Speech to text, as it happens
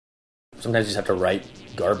Sometimes you just have to write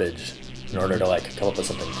garbage in order to like come up with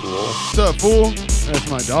something cool. What's up, fool?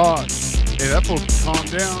 That's my dog. Hey, that fool can calm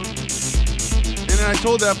down. And then I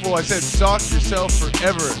told that fool, I said, sock yourself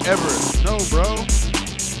forever, ever. No, bro.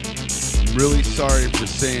 I'm really sorry for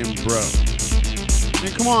saying bro. I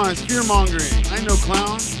mean, come on, it's fear-mongering. I know,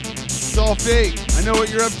 clown. It's all fake. I know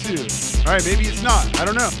what you're up to. All right, maybe it's not. I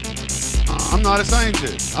don't know. I'm not a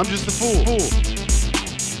scientist. I'm just a fool.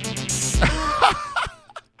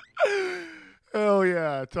 Hell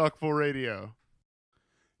yeah, Talkful Radio.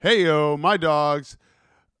 Hey, yo, my dogs.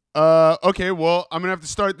 Okay, well, I'm going to have to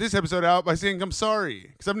start this episode out by saying I'm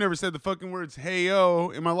sorry, because I've never said the fucking words hey, yo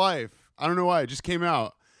in my life. I don't know why. It just came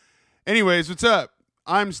out. Anyways, what's up?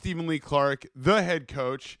 I'm Stephen Lee Clark, the head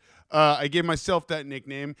coach. I gave myself that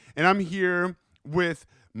nickname, and I'm here with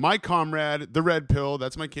my comrade, the Red Pill.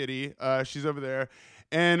 That's my kitty. She's over there.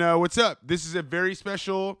 And what's up? This is a very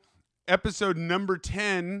special episode number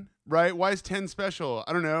 10, right? Why is 10 special?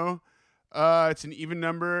 I don't know. It's an even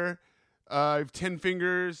number. I have 10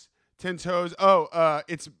 fingers, 10 toes.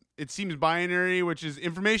 It seems binary, which is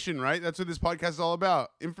information, right? That's what this podcast is all about.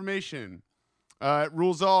 Information. It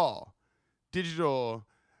rules all. Digital.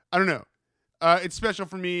 I don't know. It's special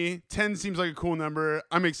for me. 10 seems like a cool number.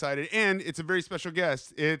 I'm excited. And it's a very special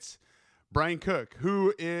guest. It's Brian Cook,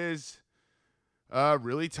 who is a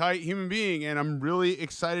really tight human being, and I'm really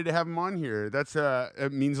excited to have him on here.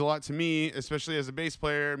 It means a lot to me, especially as a bass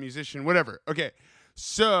player, musician, whatever. Okay,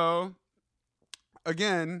 so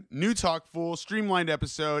again, new Talkful, streamlined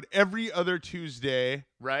episode every other Tuesday,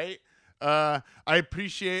 right? I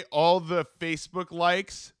appreciate all the Facebook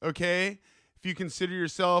likes, okay? If you consider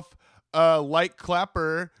yourself a like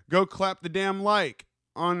clapper, go clap the damn like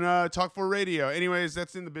on Talkful Radio. Anyways,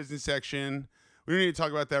 that's in the business section. We don't need to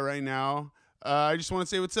talk about that right now. I just want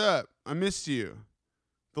to say what's up. I missed you.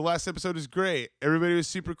 The last episode was great. Everybody was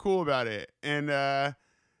super cool about it. And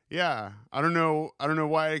yeah, I don't know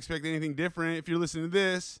why I expect anything different. If you're listening to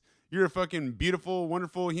this, you're a fucking beautiful,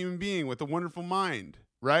 wonderful human being with a wonderful mind,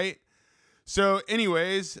 right? So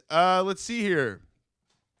anyways, let's see here.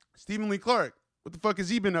 Stephen Lee Clark, what the fuck has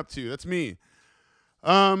he been up to? That's me.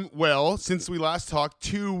 Well, since we last talked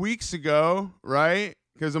 2 weeks ago, right?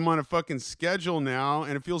 Because I'm on a fucking schedule now,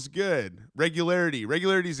 and it feels good. Regularity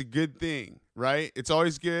is a good thing, right? It's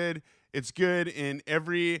always good. It's good in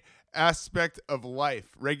every aspect of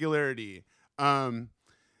life. Regularity. I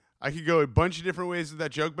could go a bunch of different ways with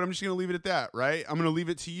that joke, but I'm just going to leave it at that, right? I'm going to leave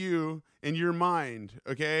it to you and your mind,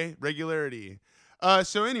 okay? Regularity.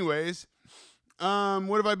 So anyways,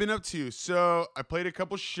 what have I been up to? So I played a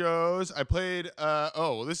couple shows. I played,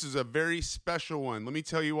 this is a very special one. Let me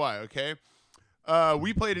tell you why, okay?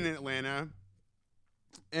 We played in Atlanta,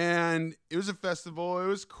 and it was a festival. It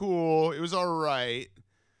was cool. It was all right.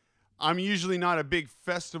 I'm usually not a big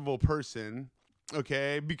festival person,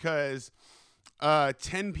 okay, because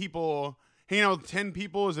 10 people, hanging out with 10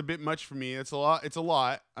 people is a bit much for me. It's a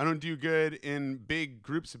lot. I don't do good in big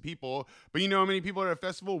groups of people, but you know how many people are at a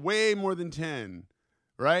festival? Way more than 10,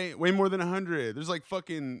 right? Way more than 100. There's like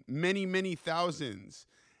fucking many, many thousands.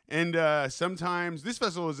 And sometimes, this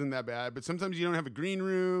festival isn't that bad, but sometimes you don't have a green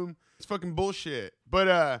room. It's fucking bullshit.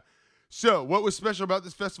 But so what was special about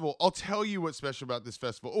this festival? I'll tell you what's special about this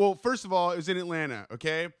festival. Well, first of all, it was in Atlanta,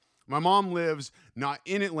 okay? My mom lives not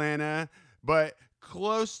in Atlanta, but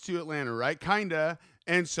close to Atlanta, right? Kinda.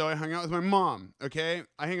 And so I hung out with my mom, okay?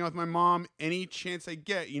 I hang out with my mom any chance I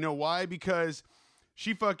get. You know why? Because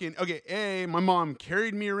she my mom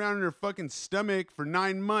carried me around in her fucking stomach for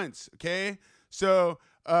 9 months, okay? So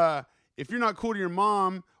if you're not cool to your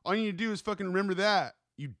mom, all you need to do is fucking remember that,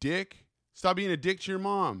 you dick. Stop being a dick to your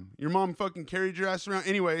mom. Your mom fucking carried your ass around.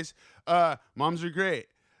 Anyways, moms are great.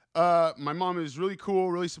 My mom is really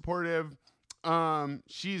cool, really supportive.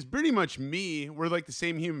 She's pretty much me. We're like the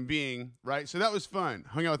same human being, right? So that was fun.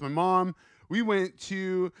 Hung out with my mom. We went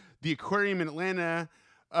to the aquarium in Atlanta.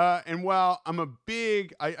 And while I'm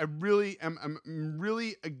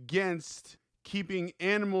really against keeping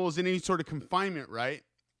animals in any sort of confinement, right?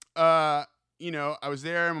 I was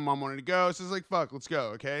there. My mom wanted to go. So I was like, fuck, let's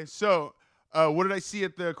go. Okay. So, what did I see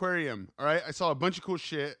at the aquarium? All right. I saw a bunch of cool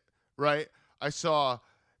shit, right? I saw,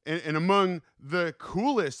 and among the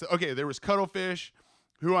coolest, okay, there was cuttlefish,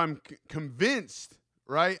 who I'm convinced,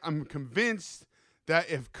 right? I'm convinced that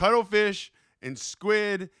if cuttlefish and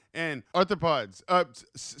squid and arthropods,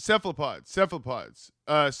 cephalopods,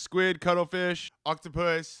 squid, cuttlefish,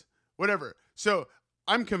 octopus, whatever. So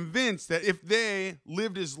I'm convinced that if they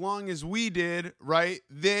lived as long as we did, right,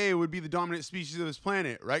 they would be the dominant species of this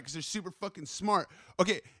planet, right? Because they're super fucking smart.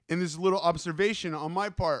 Okay, and this little observation on my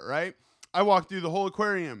part, right? I walked through the whole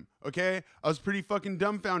aquarium, okay? I was pretty fucking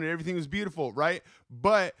dumbfounded. Everything was beautiful, right?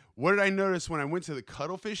 But what did I notice when I went to the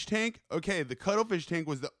cuttlefish tank? Okay, the cuttlefish tank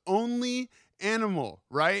was the only animal,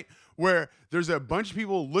 right? Where there's a bunch of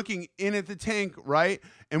people looking in at the tank, right?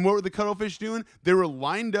 And what were the cuttlefish doing? They were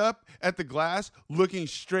lined up at the glass looking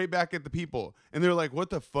straight back at the people. And they're like, what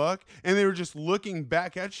the fuck? And they were just looking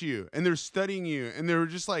back at you and they're studying you. And they were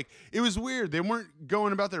just like, it was weird. They weren't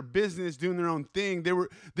going about their business, doing their own thing.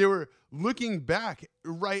 They were looking back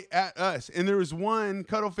right at us. And there was one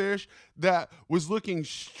cuttlefish that was looking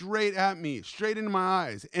straight at me, straight into my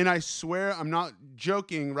eyes. And I swear, I'm not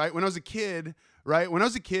joking, right? When I was a kid,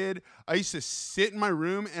 I used to sit in my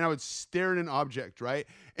room and I would stare at an object, right?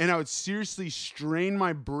 And I would seriously strain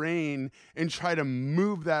my brain and try to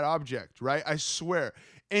move that object, right? I swear,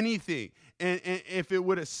 anything. And if it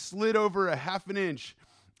would have slid over a half an inch,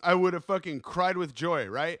 I would have fucking cried with joy,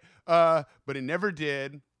 right? But it never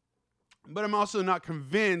did. But I'm also not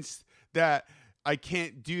convinced that I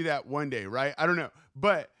can't do that one day, right? I don't know.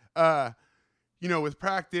 But, with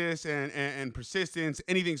practice and persistence,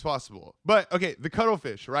 anything's possible. But, okay, the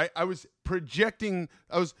cuttlefish, right? I was projecting,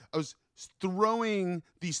 I was throwing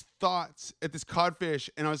these thoughts at this codfish,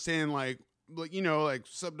 and I was saying, like,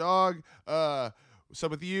 sup, dog? What's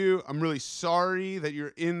up with you? I'm really sorry that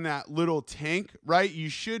you're in that little tank, right? You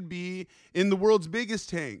should be in the world's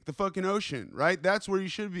biggest tank, the fucking ocean, right? That's where you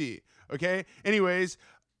should be. Okay. Anyways,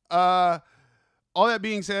 all that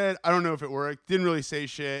being said, I don't know if it worked. Didn't really say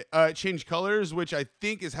shit. It changed colors, which I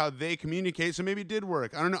think is how they communicate. So maybe it did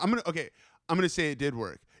work. I don't know. I'm gonna say it did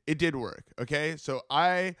work. It did work. Okay. So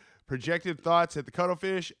I projected thoughts at the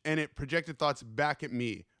cuttlefish, and it projected thoughts back at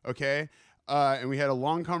me. Okay. And we had a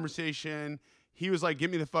long conversation. He was like,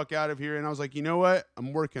 "Get me the fuck out of here," and I was like, "You know what?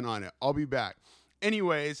 I'm working on it. I'll be back."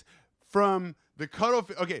 Anyways, from the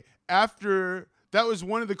cuttlefish. Okay. After. That was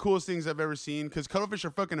one of the coolest things I've ever seen because cuttlefish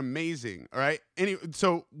are fucking amazing, all right?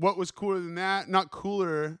 So what was cooler than that? Not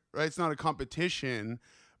cooler, right? It's not a competition.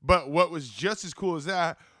 But what was just as cool as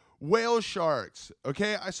that, whale sharks,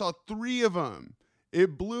 okay? I saw 3 of them.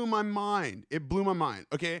 It blew my mind.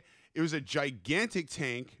 Okay? It was a gigantic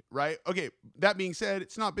tank, right? Okay, that being said,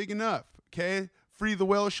 it's not big enough, okay? Free the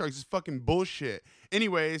whale sharks is fucking bullshit.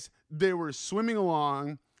 Anyways, they were swimming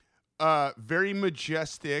along, very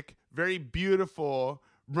majestic, very beautiful,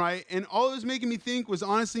 right? And all it was making me think was,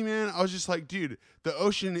 honestly, man, I was just like, dude, the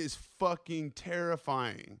ocean is fucking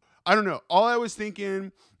terrifying. I don't know. All I was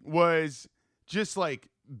thinking was just like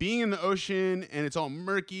being in the ocean and it's all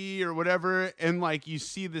murky or whatever. And like you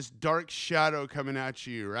see this dark shadow coming at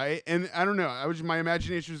you, right? And I don't know. My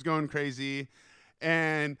imagination was going crazy.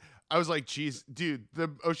 And I was like, geez, dude, the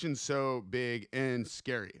ocean's so big and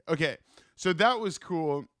scary. Okay. So that was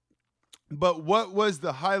cool. But what was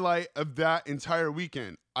the highlight of that entire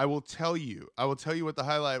weekend? I will tell you. What the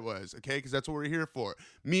highlight was, okay? Because that's what we're here for.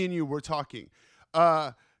 Me and you, we're talking.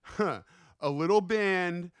 A little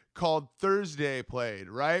band called Thursday played,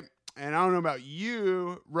 right? And I don't know about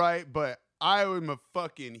you, right? But I am a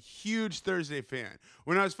fucking huge Thursday fan.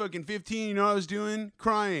 When I was fucking 15, you know what I was doing?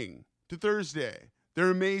 Crying to Thursday.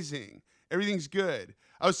 They're amazing. Everything's good.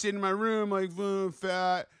 I was sitting in my room like,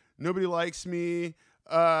 fat. Nobody likes me.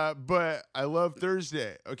 But I love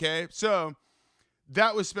Thursday. Okay. So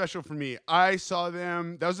that was special for me. I saw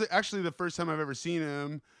them. That was actually the first time I've ever seen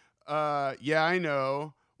them. Yeah, I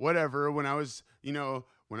know. Whatever. When I was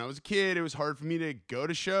a kid, it was hard for me to go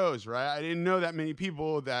to shows, right? I didn't know that many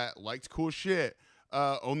people that liked cool shit.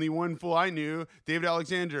 Only one fool I knew, David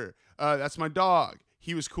Alexander. That's my dog.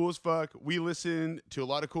 He was cool as fuck. We listened to a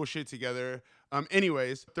lot of cool shit together.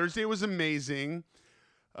 Anyways, Thursday was amazing.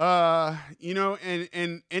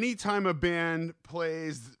 And anytime a band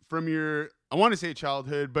plays from your, I want to say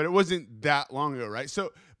childhood, but it wasn't that long ago, right?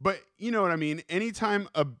 So, but you know what I mean? Anytime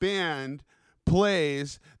a band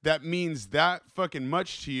plays that means that fucking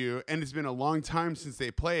much to you, and it's been a long time since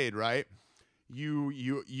they played, right?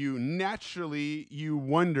 You naturally, you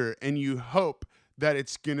wonder and you hope that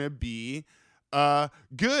it's gonna be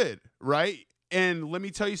good, right? And let me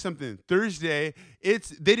tell you something. Thursday,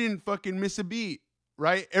 they didn't fucking miss a beat.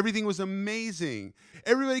 Right? Everything was amazing.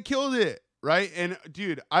 Everybody killed it. Right? And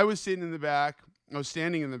dude, I was standing in the back,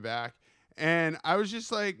 and I was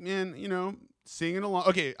just like, man, singing along.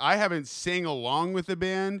 Okay, I haven't sang along with the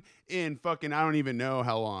band in fucking, I don't even know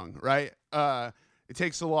how long, right? It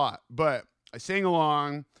takes a lot, but I sang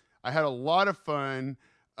along. I had a lot of fun,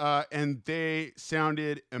 and they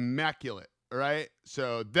sounded immaculate, right?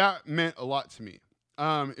 So that meant a lot to me.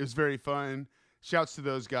 It was very fun. Shouts to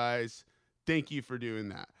those guys. Thank you for doing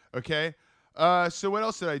that. Okay. So what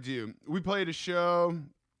else did I do? We played a show.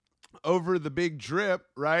 over the Big Drip,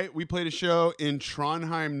 right? We played a show in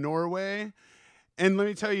Trondheim, Norway. And let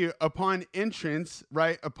me tell you, upon entrance,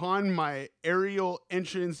 right, upon my aerial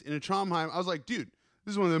entrance into Trondheim, I was like, dude,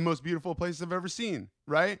 this is one of the most beautiful places I've ever seen,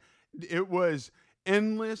 right? It was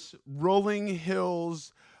endless rolling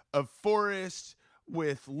hills of forest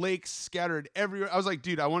with lakes scattered everywhere. I was like,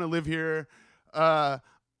 dude, I want to live here. I'm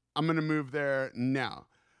going to move there now.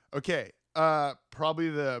 Okay. Probably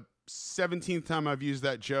the 17th time I've used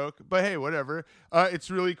that joke, but hey, whatever. It's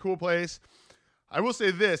a really cool place. I will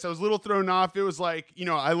say this. I was a little thrown off. It was like,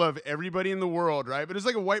 I love everybody in the world, right? But it's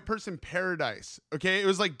like a white person paradise, okay? It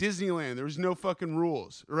was like Disneyland. There was no fucking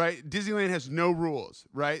rules, right? Disneyland has no rules,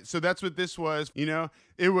 right? So that's what this was,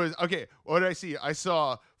 It was, okay, what did I see? I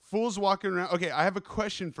saw fools walking around. Okay, I have a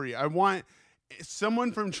question for you. I want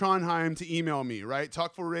someone from Trondheim to email me, right?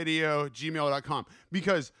 talkfulradio@gmail.com,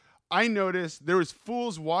 because I noticed there was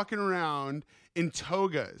fools walking around in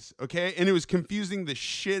togas, okay? And it was confusing the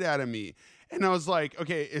shit out of me. And I was like,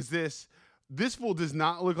 okay, this fool does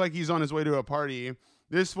not look like he's on his way to a party.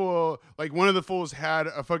 This fool, like one of the fools had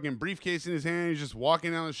a fucking briefcase in his hand. He's just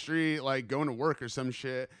walking down the street, like going to work or some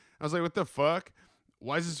shit. I was like, what the fuck?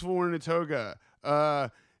 Why is this fool wearing a toga?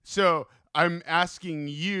 So I'm asking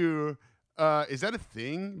you, is that a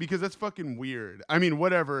thing? Because that's fucking weird. I mean,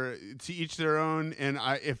 whatever, to each their own. And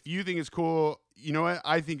if you think it's cool, you know what?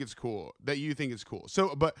 I think it's cool that you think it's cool.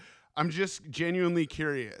 So, but I'm just genuinely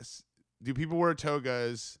curious. Do people wear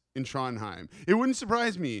togas in Trondheim? It wouldn't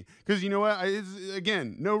surprise me because you know what?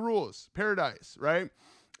 Again, no rules, paradise, right?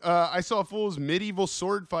 I saw fools medieval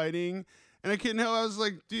sword fighting, and I couldn't help. I was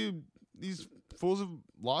like, dude, these fools have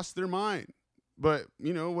lost their mind. But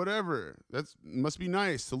whatever. That must be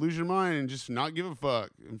nice to lose your mind and just not give a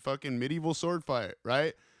fuck and fucking medieval sword fight,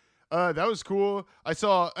 right? That was cool. I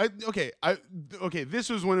saw. Okay.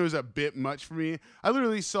 This was when it was a bit much for me. I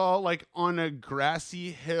literally saw like on a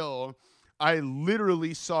grassy hill. I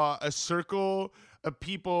literally saw a circle of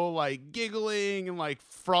people like giggling and like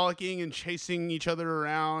frolicking and chasing each other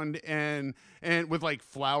around and with like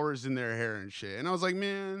flowers in their hair and shit. And I was like,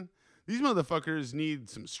 man, these motherfuckers need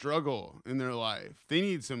some struggle in their life. They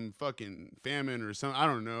need some fucking famine or something. I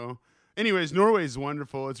don't know. Anyways, Norway is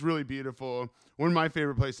wonderful. It's really beautiful. One of my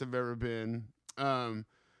favorite places I've ever been. But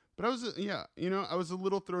I was, I was a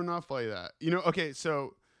little thrown off by that. Okay,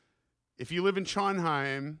 so if you live in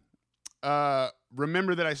Trondheim,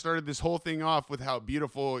 remember that I started this whole thing off with how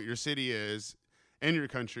beautiful your city is and your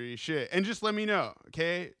country. Shit. And just let me know,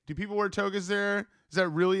 okay? Do people wear togas there? Is that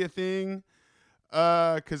really a thing?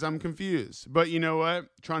 Because I'm confused. But you know what?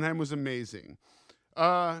 Trondheim was amazing.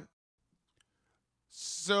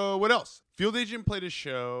 So what else? Field Agent played a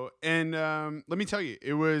show, and let me tell you,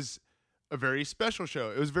 it was a very special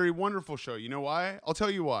show. It was a very wonderful show. You know why? I'll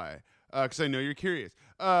tell you why, because I know you're curious.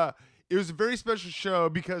 It was a very special show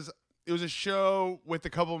because it was a show with a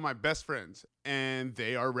couple of my best friends, and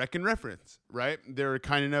they are Rec and Reference, right? They were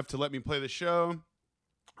kind enough to let me play the show.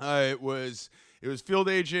 It was Field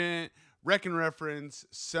Agent, Rec and Reference,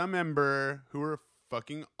 some member who were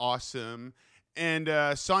fucking awesome, and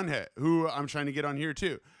Sonhet, who I'm trying to get on here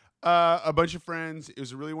too. A bunch of friends. It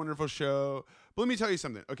was a really wonderful show. But let me tell you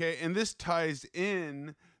something, okay? And this ties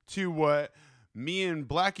in to what me and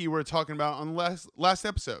Blackie were talking about on the last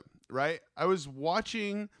episode, right? I was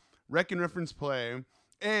watching Rec and Reference play.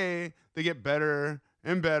 They get better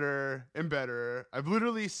and better and better. I've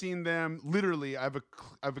literally seen them. Literally, I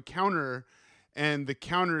have a counter, and the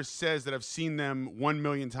counter says that I've seen them 1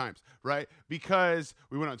 million times, right? Because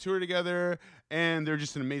we went on tour together, and they're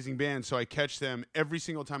just an amazing band, so I catch them every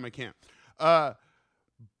single time I can.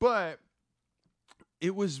 But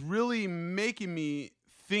it was really making me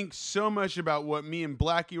think so much about what me and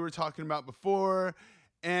Blackie were talking about before,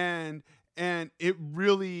 and it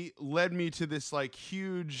really led me to this like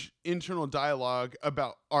huge internal dialogue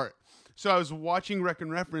about art. So I was watching Rec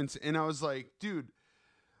and Reference, and I was like, dude,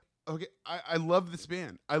 okay, I love this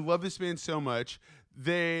band. I love this band so much.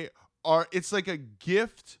 It's like a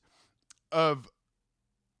gift of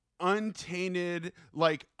untainted,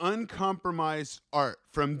 like uncompromised art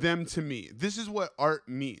from them to me. This is what art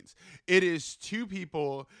means. It is two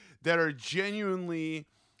people that are genuinely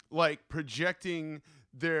like projecting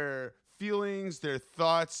their feelings, their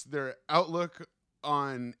thoughts, their outlook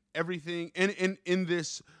on everything, and in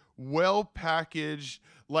this well-packaged,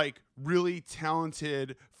 like really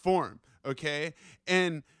talented form, okay?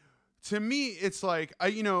 And to me, it's like,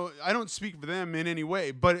 I don't speak for them in any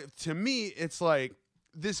way, but to me, it's like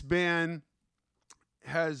this band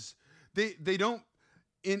has, they don't,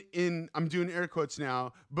 I'm doing air quotes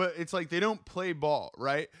now, but it's like they don't play ball,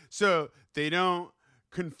 right? So they don't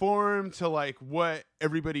conform to like what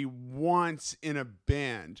everybody wants in a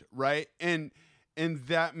band, right? And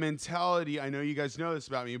that mentality, I know you guys know this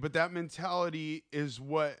about me, but that mentality is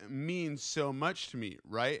what means so much to me,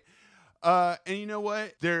 right? And you know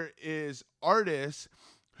what? There is artists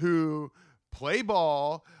who play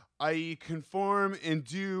ball, i.e. conform and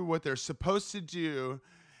do what they're supposed to do.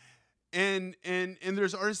 And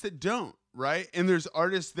there's artists that don't, right? And there's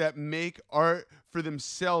artists that make art for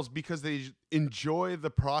themselves because they enjoy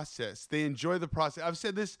the process. They enjoy the process. I've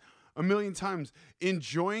said this a million times.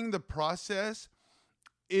 Enjoying the process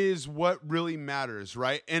is what really matters,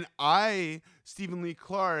 right? And Stephen Lee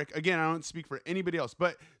Clark, again, I don't speak for anybody else,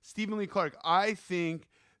 but Stephen Lee Clark, I think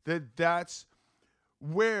that that's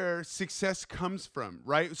where success comes from,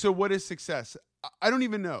 right? So what is success? I don't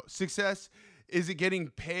even know. Success, is it getting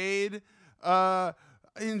paid?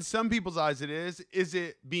 In some people's eyes it is. Is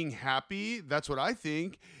it being happy? That's what I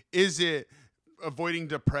think. Is it avoiding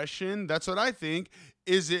depression? That's what I think.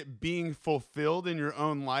 Is it being fulfilled in your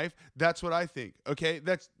own life? That's what I think. Okay,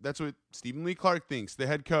 that's what Stephen Lee Clark thinks, the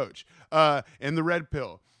head coach, and the Red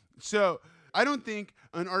Pill. So I don't think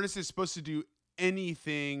an artist is supposed to do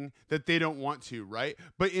anything that they don't want to, right?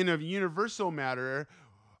 But in a universal matter,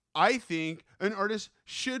 I think an artist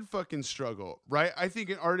should fucking struggle, right? I think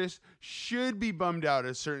an artist should be bummed out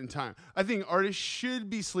at a certain time. I think artists should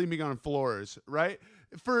be sleeping on floors, right?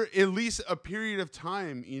 For at least a period of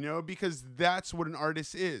time, because that's what an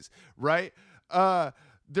artist is, right?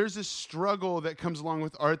 There's a struggle that comes along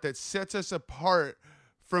with art that sets us apart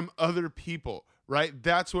from other people, right?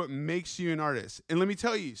 That's what makes you an artist. And let me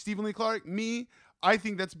tell you, Stephen Lee Clark, I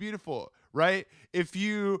think that's beautiful, right? If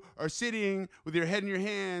you are sitting with your head in your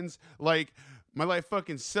hands, like, my life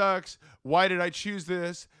fucking sucks, why did I choose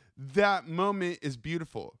this? That moment is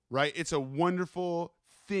beautiful, right? It's a wonderful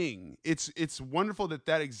thing. It's wonderful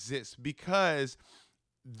that exists, because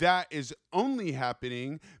that is only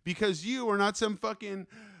happening because you are not some fucking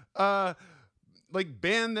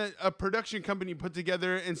band that a production company put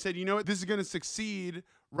together and said, you know what, this is gonna succeed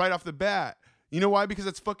right off the bat. You know why? Because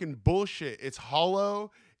that's fucking bullshit. It's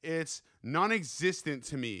hollow. It's non-existent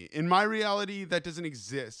to me. In my reality, that doesn't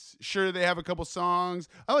exist. Sure, they have a couple songs.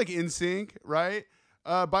 I like NSYNC, right?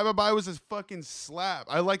 Bye Bye Bye was a fucking slap.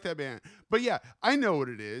 I like that band. But yeah, I know what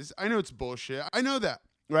it is. I know it's bullshit. I know that,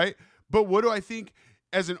 right? But what do I think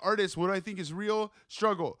as an artist? What do I think is real?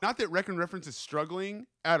 Struggle. Not that Wreck and Reference is struggling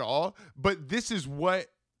at all, but this is what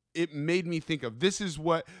it made me think of. This is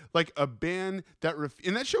what, like, a band that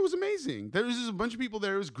and that show was amazing. There was just a bunch of people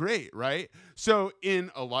there. It was great, right? So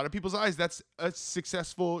in a lot of people's eyes, that's a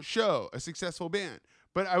successful show, a successful band.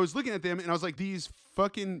 But I was looking at them and I was like, these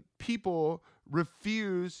fucking people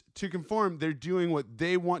refuse to conform. They're doing what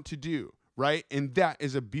they want to do, right? And that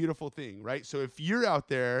is a beautiful thing, right? So if you're out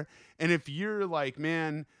there and if you're like,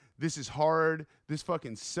 man, this is hard, this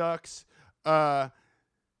fucking sucks,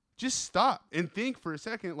 just stop and think for a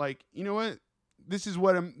second, like, you know what? This is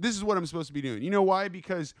what I'm supposed to be doing. You know why?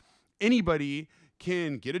 Because anybody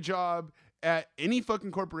can get a job at any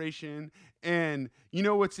fucking corporation, and you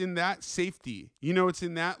know what's in that? Safety. You know what's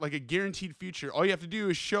in that? Like a guaranteed future. All you have to do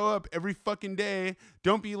is show up every fucking day.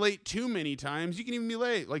 Don't be late too many times. You can even be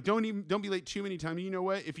late. Like, don't be late too many times. You know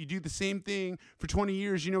what? If you do the same thing for 20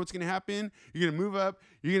 years, you know what's going to happen? You're going to move up.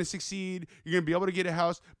 You're going to succeed. You're going to be able to get a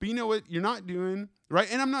house. But you know what you're not doing,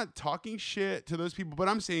 right? And I'm not talking shit to those people, but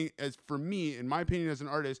I'm saying, as for me, in my opinion as an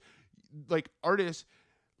artist, like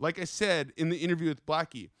I said in the interview with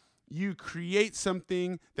Blackie, you create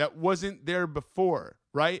something that wasn't there before,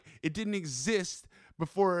 right? It didn't exist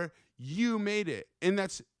before you made it. And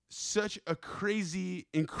that's such a crazy,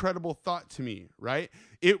 incredible thought to me, right?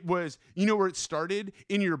 It was, you know where it started?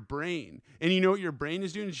 In your brain. And you know what your brain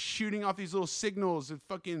is doing? It's shooting off these little signals and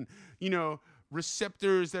fucking,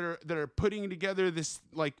 receptors that are putting together this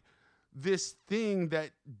thing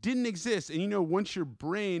that didn't exist. And once your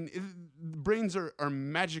brains are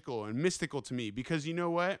magical and mystical to me, because you know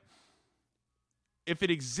what? If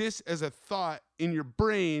it exists as a thought in your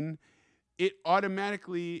brain, it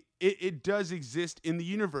automatically, it does exist in the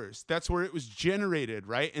universe. That's where it was generated,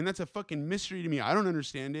 right? And that's a fucking mystery to me. I don't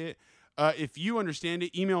understand it. If you understand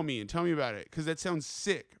it, email me and tell me about it, because that sounds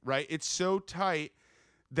sick, right? It's so tight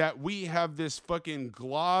that we have this fucking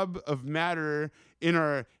glob of matter in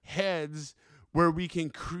our heads where we can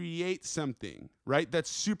create something, right? That's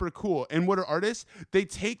super cool. And what are artists? They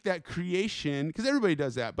take that creation, because everybody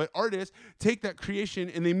does that, but artists take that creation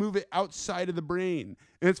and they move it outside of the brain.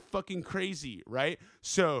 And it's fucking crazy, right?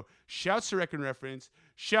 So shouts to Wreck and Reference.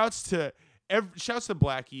 Shouts to shouts to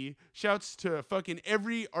Blackie, shouts to fucking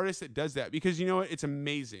every artist that does that, because you know what? It's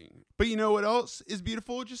amazing. But you know what else is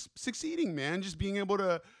beautiful? Just succeeding, man. Just being able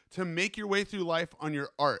to make your way through life on your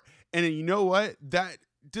art. And you know what? That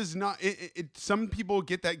does not, some people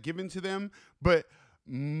get that given to them, but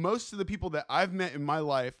most of the people that I've met in my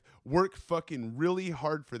life work fucking really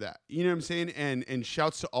hard for that. You know what I'm saying? And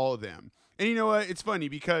shouts to all of them. And you know what? It's funny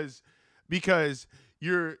because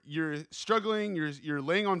you're struggling, you're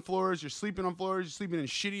laying on floors, you're sleeping on floors, you're sleeping in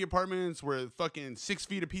shitty apartments where fucking 6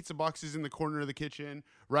 feet of pizza boxes in the corner of the kitchen,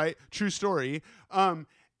 right? True story. And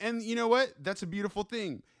you know what? That's a beautiful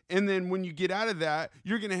thing. And then when you get out of that,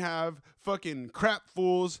 you're gonna have fucking crap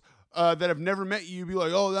fools that have never met you be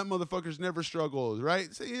like, oh, that motherfucker's never struggled,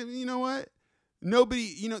 right? So you know what?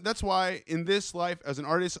 Nobody, you know, that's why in this life as an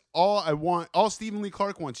artist, all Stephen Lee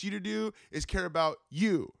Clark wants you to do is care about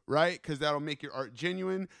you, right? Because that'll make your art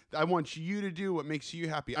genuine. I want you to do what makes you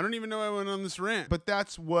happy. I don't even know I went on this rant, but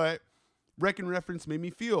that's what Rec and Reference made me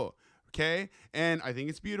feel, okay? And I think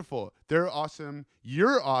it's beautiful. They're awesome.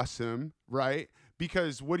 You're awesome, right?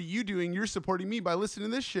 Because what are you doing? You're supporting me by listening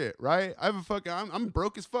to this shit, right? I'm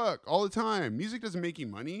broke as fuck all the time. Music doesn't make you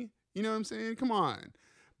money. You know what I'm saying? Come on.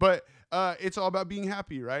 But it's all about being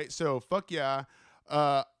happy, right? So fuck yeah.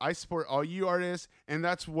 I support all you artists, and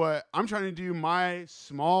that's what I'm trying to do my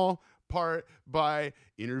small part by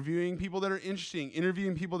interviewing people that are interesting,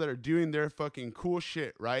 interviewing people that are doing their fucking cool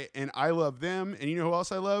shit, right? And I love them, and you know who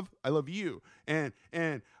else I love? I love you. And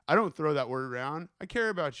I don't throw that word around. I care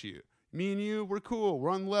about you. Me and you, we're cool. We're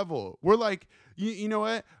on level. We're like, you know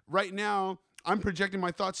what? Right now, I'm projecting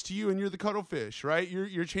my thoughts to you, and you're the cuttlefish, right?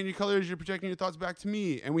 You're changing colors. You're projecting your thoughts back to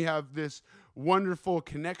me, and we have this wonderful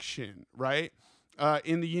connection, right?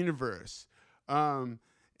 In the universe.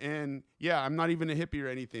 And yeah, I'm not even a hippie or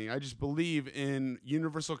anything. I just believe in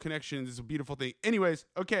universal connections. It's a beautiful thing. Anyways,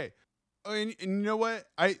 okay. And you know what?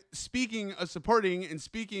 Speaking of supporting and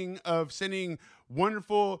speaking of sending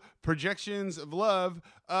wonderful projections of love,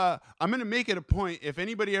 I'm gonna make it a point, if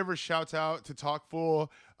anybody ever shouts out to Talkful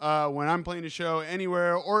when I'm playing a show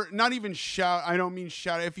anywhere, or not even shout, I don't mean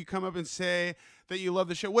shout, if you come up and say that you love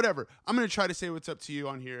the show, whatever, I'm gonna try to say what's up to you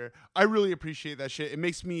on here. I really appreciate that shit. It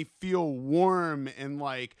makes me feel warm and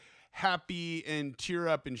like happy and tear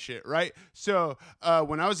up and shit, right? So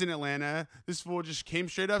when I was in Atlanta, this fool just came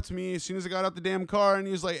straight up to me as soon as I got out the damn car, and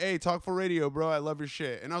he was like, hey, Talkful Radio, bro, I love your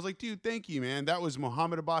shit. And I was like, dude, thank you, man. That was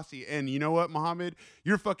Mohammed Abbasi. And you know what, Mohammed?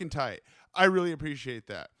 You're fucking tight. I really appreciate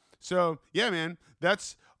that. So yeah, man,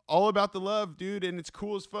 that's all about the love, dude, and it's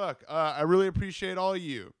cool as fuck. I really appreciate all of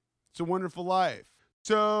you. It's a wonderful life.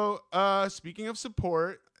 So speaking of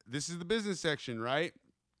support, this is the business section, right?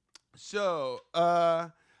 So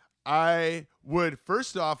I would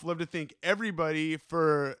first off love to thank everybody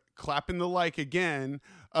for clapping the like again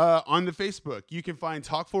on the Facebook. You can find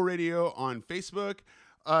Talkful Radio on Facebook.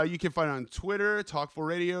 You can find it on Twitter, Talkful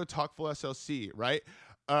Radio, Talkful SLC, right?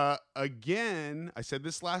 Again, I said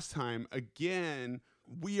this last time, again,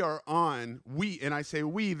 and I say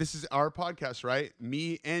we, this is our podcast, right?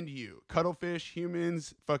 Me and you, cuttlefish,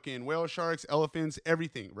 humans, fucking whale sharks, elephants,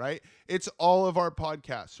 everything, right? It's all of our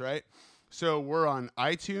podcasts, right? So we're on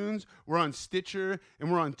iTunes, we're on Stitcher,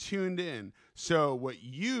 and we're on Tuned In. So what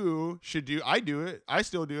you should do, I do it, I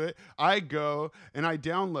still do it, I go and I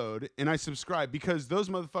download and I subscribe, because those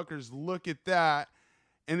motherfuckers look at that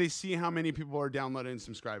and they see how many people are downloading and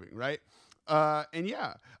subscribing, right? And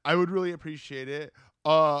yeah, I would really appreciate it.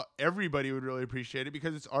 Everybody would really appreciate it,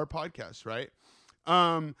 because it's our podcast, right?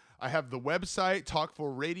 I have the website,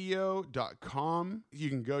 talkfulradio.com. You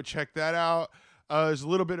can go check that out. There's a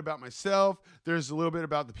little bit about myself. There's a little bit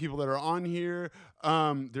about the people that are on here.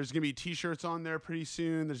 There's going to be t-shirts on there pretty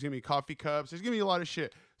soon. There's going to be coffee cups. There's going to be a lot of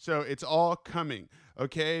shit. So it's all coming.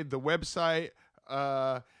 Okay. The website,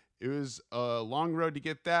 it was a long road to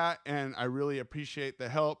get that. And I really appreciate the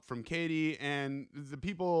help from Katie and the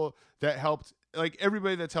people that helped, like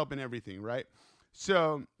everybody that's helping everything. Right.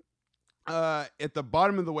 So, at the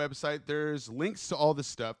bottom of the website, there's links to all the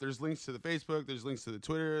stuff. There's links to the Facebook, there's links to the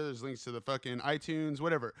Twitter, there's links to the fucking iTunes,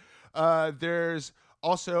 whatever. There's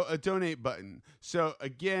also a donate button. So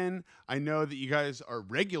again, I know that you guys are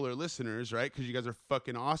regular listeners, right? Because you guys are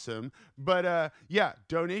fucking awesome. But yeah,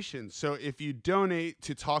 donations. So if you donate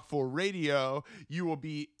to Talkful Radio, you will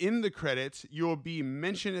be in the credits. You will be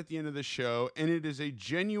mentioned at the end of the show, and it is a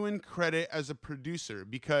genuine credit as a producer,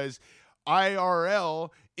 because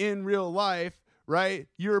IRL, in real life, right?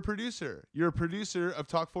 You're a producer. You're a producer of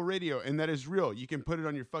Talkful Radio, and that is real. You can put it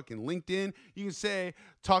on your fucking LinkedIn. You can say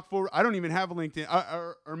Talkful. I don't even have a LinkedIn,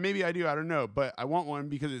 or maybe I do. I don't know, but I want one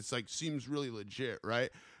because it's like seems really legit,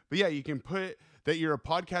 right? But yeah, you can put that you're a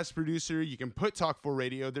podcast producer. You can put Talk 4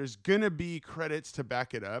 Radio. There's going to be credits to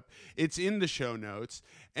back it up. It's in the show notes.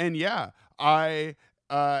 And yeah, I,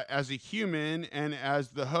 as a human and as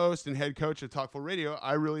the host and head coach of Talk 4 Radio,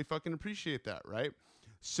 I really fucking appreciate that, right?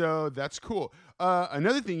 So that's cool.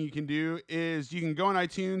 Another thing you can do is you can go on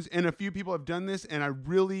iTunes, and a few people have done this, and I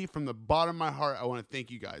really, from the bottom of my heart, I want to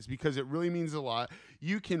thank you guys because it really means a lot.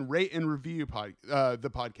 You can rate and review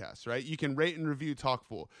the podcast, right? You can rate and review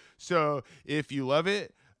Talkful. So if you love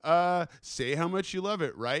it, say how much you love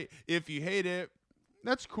it, right? If you hate it,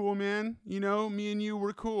 that's cool, man. You know, me and you,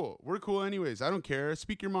 we're cool. We're cool anyways. I don't care.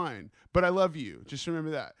 Speak your mind. But I love you. Just remember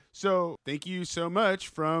that. So thank you so much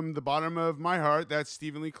from the bottom of my heart. That's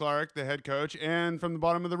Stephen Lee Clark, the head coach, and from the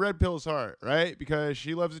bottom of the Red Pill's heart, right? Because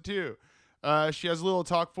she loves it too. She has a little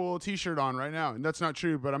Talkful t-shirt on right now. And that's not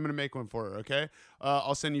true, but I'm going to make one for her, okay?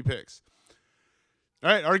 I'll send you pics. All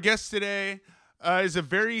right, our guest today is a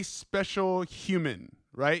very special human,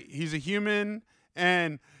 right? He's a human,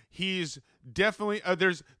 and he's definitely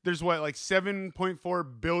there's what, like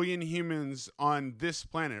 7.4 billion humans on this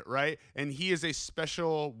planet, right? And he is a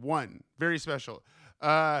special one, very special.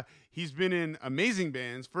 He's been in amazing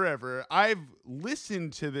bands forever. I've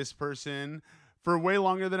listened to this person for way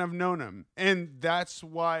longer than I've known him, and that's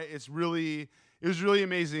why it was really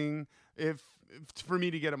amazing for me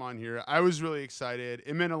to get him on here. I was really excited.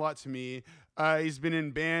 It meant a lot to me. He's been in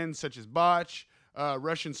bands such as Botch,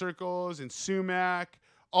 Russian Circles, and Sumac.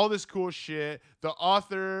 All this cool shit. The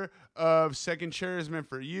author of Second Chair is Meant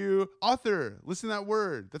for You. Author, listen to that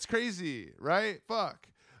word. That's crazy, right? Fuck.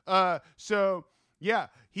 So, yeah,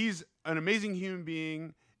 he's an amazing human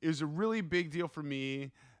being. It was a really big deal for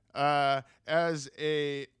me as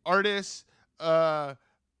a artist and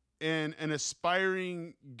an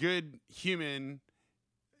aspiring good human.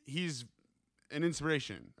 He's an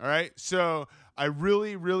inspiration. All right. So I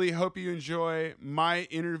really, really hope you enjoy my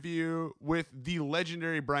interview with the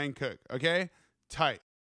legendary Brian Cook. Okay. Tight.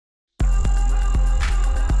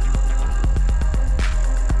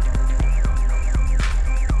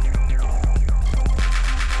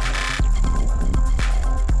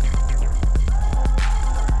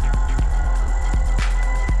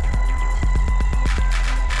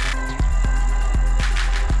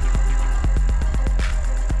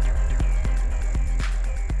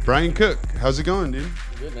 Brian Cook, how's it going, dude?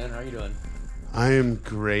 Good, man. How are you doing? I am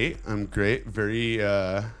great. I'm great. Very,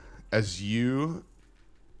 as you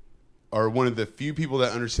are one of the few people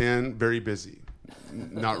that understand, very busy.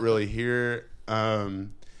 Not really here.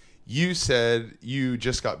 You said you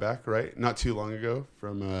just got back, right? Not too long ago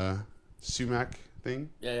from a Sumac thing?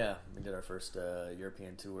 Yeah. We did our first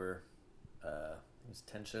European tour. It was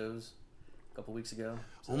 10 shows a couple weeks ago.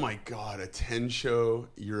 So. Oh my God, a 10-show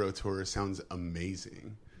Euro tour sounds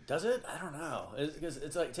amazing. Does it? I don't know. Because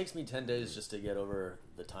it's like it takes me 10 days just to get over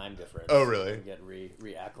the time difference. Oh, really? And get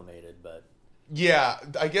reacclimated, but yeah,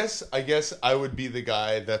 I guess I would be the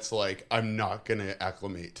guy that's like, I'm not gonna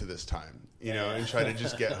acclimate to this time, you know, and try to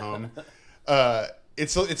just get home.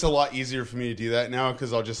 It's a lot easier for me to do that now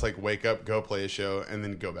because I'll just like wake up, go play a show, and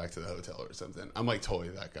then go back to the hotel or something. I'm like totally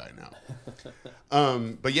that guy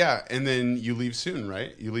now. But yeah, and then you leave soon,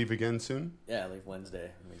 right? You leave again soon? Yeah, I leave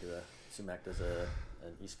Wednesday. We do Sumac does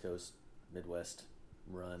an East Coast Midwest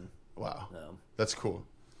run. Wow, that's cool.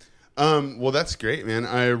 Well, that's great, man.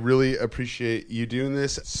 I really appreciate you doing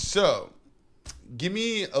this. So, give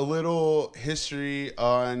me a little history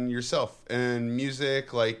on yourself and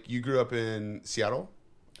music. Like, you grew up in Seattle?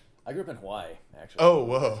 I grew up in Hawaii, actually. Oh,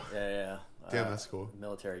 whoa. Yeah. Damn, that's cool.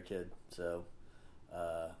 Military kid. So,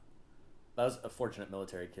 I was a fortunate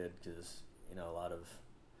military kid because, you know, a lot of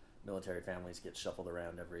military families get shuffled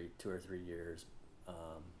around every 2 or 3 years.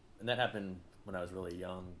 And that happened when I was really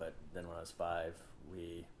young, but then when I was 5,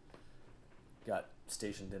 we got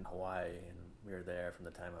stationed in Hawaii, and we were there from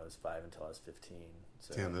the time I was 5 until I was 15.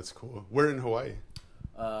 So, damn, that's cool. Where in Hawaii?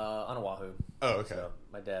 On Oahu. Oh, okay. So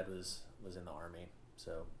my dad was in the Army,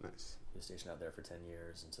 so nice. He was stationed out there for 10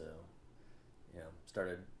 years, and so, you know,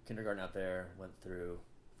 started kindergarten out there, went through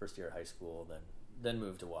first year of high school, then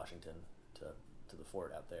moved to Washington to the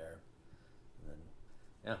fort out there,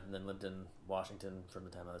 and then lived in Washington from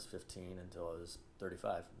the time I was 15 until I was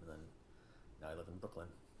 35, and then now I live in Brooklyn.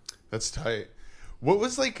 That's tight. What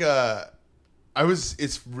was like,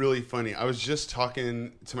 it's really funny. I was just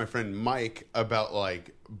talking to my friend Mike about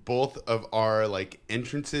like both of our like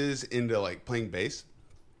entrances into like playing bass.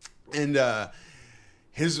 And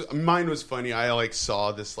mine was funny. I like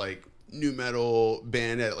saw this like new metal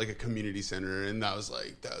band at like a community center, and that was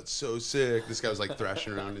like, that's so sick. This guy was like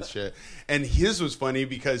thrashing around and shit. And his was funny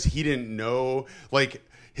because he didn't know, like,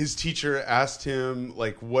 his teacher asked him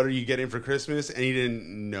like, what are you getting for Christmas? And he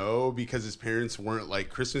didn't know because his parents weren't like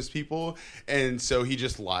Christmas people. And so he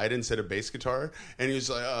just lied and said a bass guitar. And he was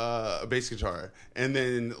like, a bass guitar. And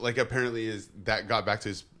then like apparently that got back to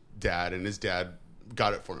his dad, and his dad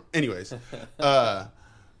got it for him. Anyways,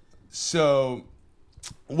 so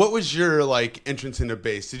what was your like entrance into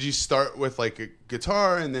bass? Did you start with like a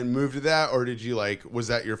guitar and then move to that, or did you like, was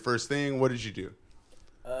that your first thing? What did you do?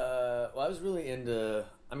 Well, I was really into.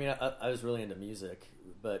 I mean, I was really into music,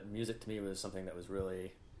 but music to me was something that was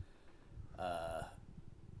really. I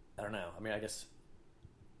don't know. I mean, I guess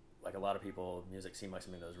like a lot of people, music seemed like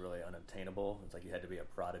something that was really unobtainable. It's like you had to be a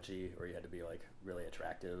prodigy, or you had to be like really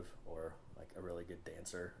attractive, or like a really good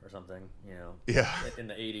dancer or something. You know. Yeah. In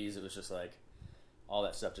the '80s, it was just like all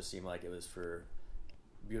that stuff just seemed like it was for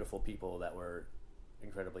beautiful people that were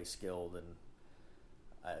incredibly skilled, and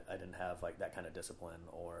I didn't have like that kind of discipline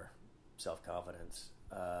or self-confidence.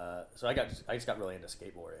 So I just got really into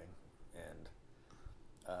skateboarding, and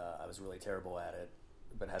I was really terrible at it,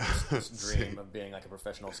 but had this dream of being like a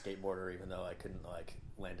professional skateboarder, even though I couldn't like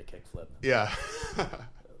land a kickflip. Yeah.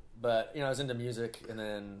 But I was into music, and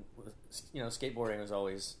then skateboarding was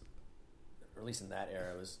always, or at least in that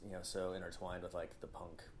era, was so intertwined with like the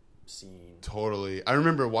punk scene. Totally. I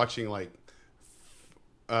remember watching like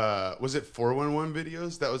was it 411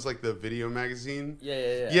 videos? That was like the video magazine.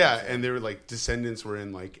 Yeah, and they were like, Descendants were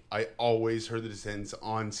in, like, I always heard the Descendants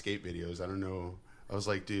on skate videos. I don't know. I was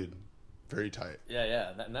like, dude, very tight.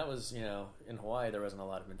 Yeah. And that was, in Hawaii there wasn't a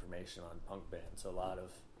lot of information on punk bands, so a lot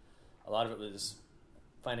of it was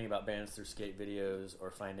finding about bands through skate videos,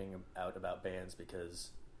 or finding out about bands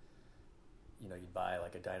because you'd buy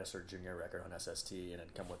like a Dinosaur Jr. record on SST, and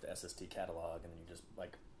it'd come with the SST catalog, and then you just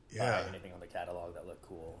like buy anything on the catalog that looked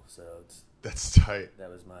cool. So that's tight. That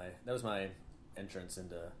was my entrance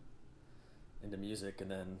into music,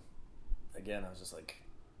 and then again I was just like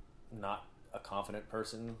not a confident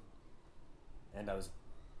person, and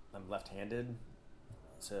I'm left-handed,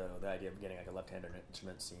 so the idea of getting like a left-handed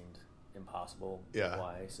instrument seemed impossible. Yeah.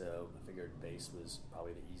 Why? So I figured bass was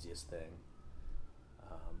probably the easiest thing.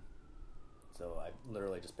 So I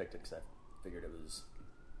literally just picked it because I figured it was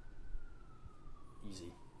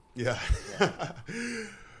easy. Yeah.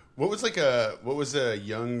 What was a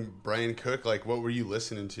young Brian Cook like? What were you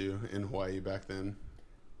listening to in Hawaii back then?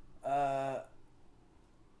 I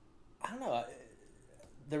don't know.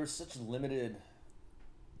 There was such limited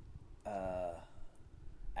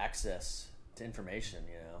access to information,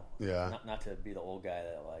 Yeah. Not to be the old guy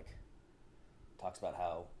that like talks about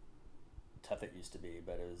how tough it used to be,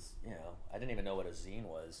 but it was, I didn't even know what a zine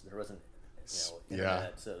was. There wasn't,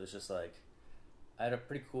 internet, so it was just like I had a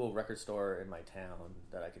pretty cool record store in my town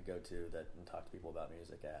that I could go to and talk to people about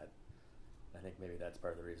music at. I think maybe that's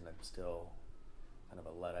part of the reason I'm still kind of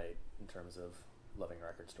a Luddite in terms of loving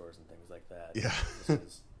record stores and things like that. Yeah.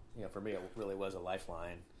 Because, for me, it really was a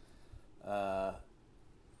lifeline. But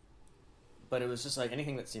it was just like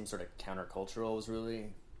anything that seemed sort of countercultural was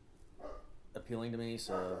really appealing to me.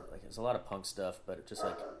 So like there's a lot of punk stuff, but it just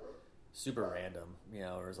like super random.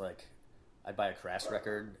 It was like I'd buy a Crass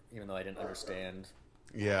record even though I didn't understand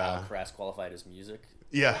how Crass qualified as music.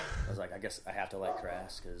 Yeah. I was like, I guess I have to like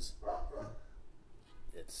Crass because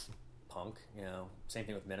it's punk. Same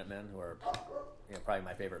thing with Minutemen, who are probably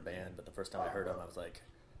my favorite band. But the first time I heard them, I was like,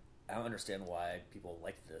 I don't understand why people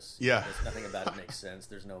like this. Yeah. There's nothing about it makes sense.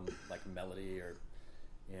 There's no like melody or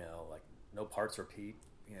like no parts repeat.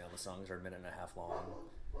 The songs are a minute and a half long.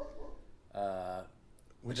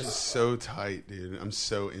 Which is so tight, dude. I'm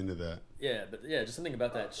so into that. Yeah, but just something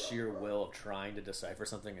about that sheer will of trying to decipher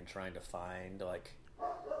something and trying to find the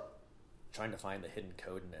hidden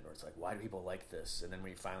code in it, where it's like, why do people like this? And then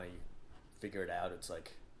when you finally figure it out, it's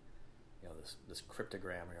like, this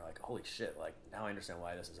cryptogram, and you're like, holy shit, like now I understand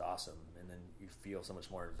why this is awesome. And then you feel so much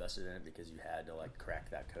more invested in it because you had to like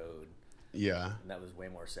crack that code. Yeah. And that was way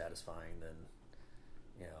more satisfying than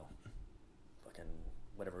fucking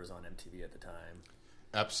whatever was on MTV at the time.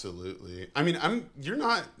 Absolutely. I mean, you're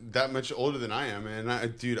not that much older than I am, and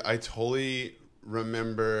I totally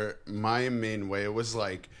remember my main way. It was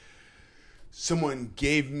like someone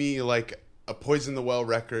gave me like a Poison the Well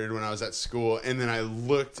record when I was at school, and then I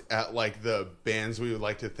looked at like the bands we would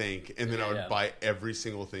like to thank, and then I would buy every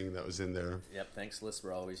single thing that was in there. Yep, thanks lists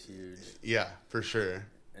were always huge. Yeah, for sure.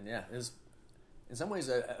 And it was, in some ways,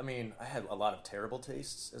 I mean, I had a lot of terrible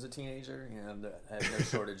tastes as a teenager. I had no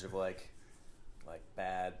shortage of like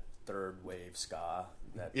bad third wave ska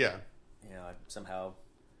that I somehow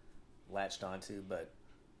latched onto. But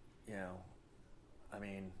I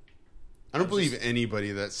mean, I don't believe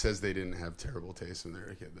anybody that says they didn't have terrible taste when they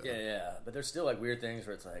were a kid, though. Yeah. But there's still like weird things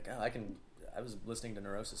where it's like, oh, I was listening to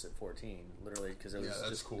Neurosis at 14, literally, because it was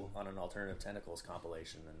just cool. on an Alternative Tentacles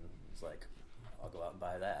compilation, and it's like, I'll go out and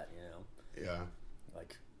buy that, you know? Yeah.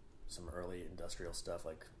 Like some early industrial stuff,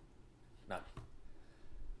 like not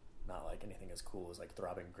like anything as cool as like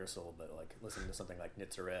Throbbing Gristle, but like listening to something like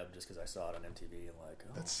Nitzareb just because I saw it on MTV and like,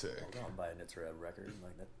 oh, that's sick. I'll go out and buy a Nitzareb record.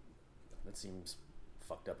 Like that seems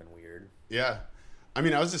fucked up and weird. Yeah. I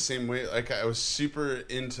mean, I was the same way. Like, I was super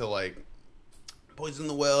into like Boys in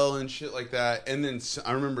the Well and shit like that. And then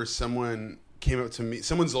I remember someone came up to me,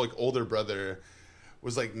 someone's like older brother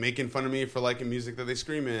was like making fun of me for liking music that they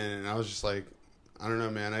scream in. And I was just like, I don't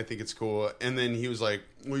know, man. I think it's cool. And then he was like,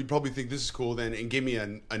 well, you'd probably think this is cool then, and gave me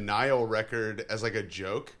a Nile record as like a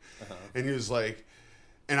joke. Uh-huh. And he was like,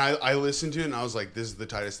 and I listened to it and I was like, this is the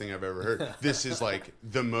tightest thing I've ever heard. This is like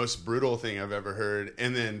the most brutal thing I've ever heard.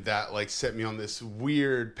 And then that like set me on this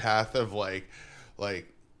weird path of like,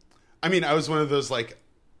 I mean, I was one of those like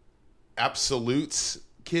absolutes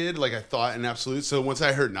kid. Like I thought in absolutes. So once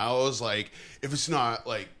I heard Nile, I was like, if it's not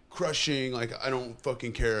like crushing, like I don't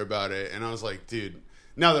fucking care about it. And I was like, dude,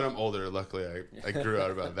 now that I'm older, luckily I grew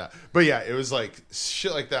out about that. But yeah, it was like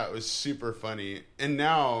shit like that was super funny. And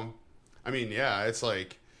now, I mean, yeah, it's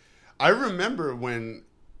like, I remember when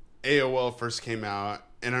AOL first came out,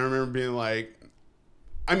 and I remember being like,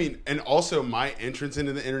 I mean, and also my entrance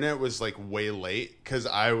into the internet was like way late because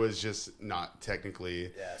I was just not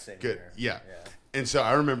technically good. Yeah. And so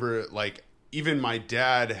I remember like even my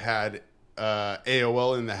dad had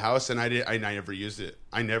AOL in the house, and I never used it.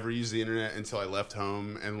 I never used the internet until I left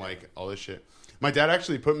home and like all this shit. My dad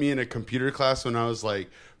actually put me in a computer class when I was like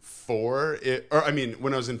 4,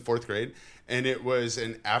 when I was in 4th grade, and it was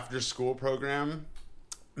an after school program,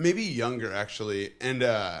 maybe younger actually. And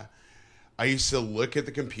I used to look at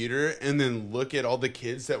the computer and then look at all the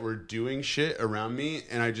kids that were doing shit around me,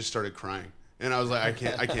 and I just started crying. And I was like,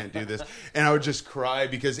 I can't do this. And I would just cry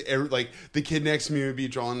because like the kid next to me would be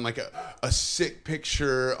drawing like a sick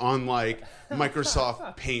picture on like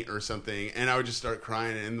Microsoft Paint or something. And I would just start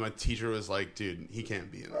crying. And my teacher was like, dude, he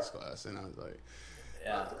can't be in this class. And I was like,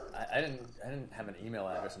 yeah, I didn't have an email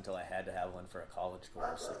address until I had to have one for a college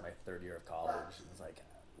course, like my 3rd year of college. It was like,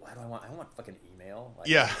 why do I want fucking email? Like,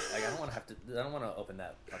 yeah. Like I don't want to open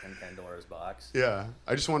that fucking Pandora's box. Yeah.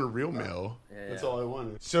 I just want a real mail. Yeah, that's all I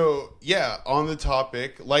wanted. So yeah, on the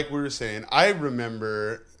topic, like we were saying, I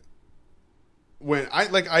remember when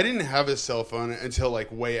I didn't have a cell phone until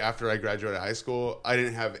like way after I graduated high school. I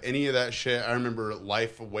didn't have any of that shit. I remember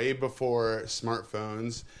life way before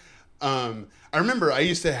smartphones. I remember I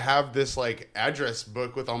used to have this like address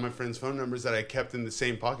book with all my friends' phone numbers that I kept in the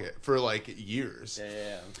same pocket for like years.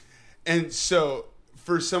 Yeah. And so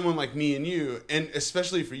for someone like me and you, and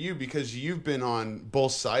especially for you because you've been on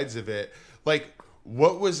both sides of it, like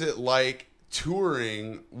what was it like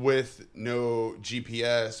touring with no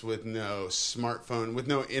GPS, with no smartphone, with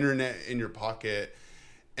no internet in your pocket?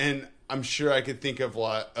 And I'm sure I could think of a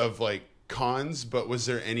lot of like cons, but was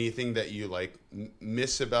there anything that you like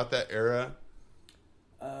miss about that era?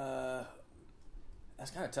 That's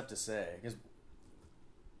kind of tough to say because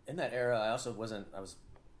in that era I was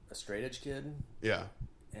a straight edge kid. Yeah.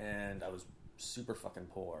 And I was super fucking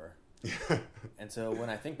poor. And so when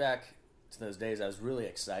I think back to those days, I was really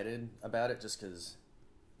excited about it just because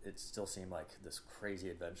it still seemed like this crazy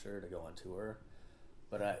adventure to go on tour.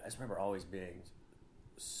 But I just remember always being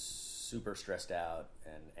super stressed out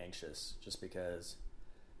and anxious just because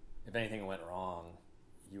if anything went wrong,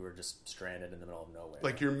 you were just stranded in the middle of nowhere.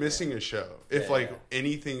 Like you're missing a show. If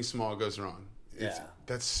anything small goes wrong.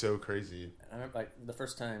 That's so crazy. I remember like the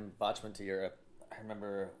first time Botch went to Europe, I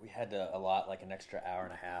remember we had to allot like an extra hour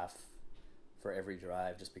and a half for every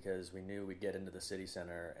drive just because we knew we'd get into the city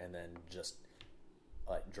center and then just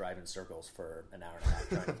like drive in circles for an hour and a half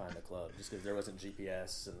trying to find the club just because there wasn't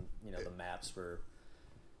GPS and the maps were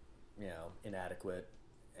inadequate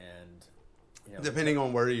and depending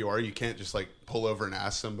on where you are, you can't just like pull over and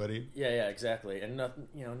ask somebody. Yeah, exactly. And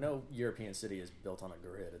no European city is built on a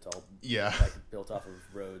grid. It's all like built off of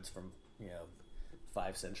roads from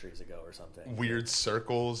 5 centuries ago or something. Weird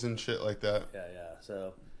circles and shit like that. Yeah.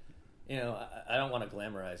 So I don't want to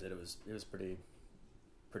glamorize it. It was pretty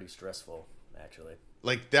stressful actually.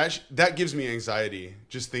 Like that gives me anxiety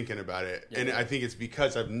just thinking about it. Yeah, and I think it's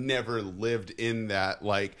because I've never lived in that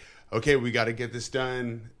like, okay, we got to get this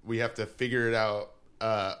done. We have to figure it out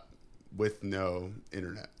with no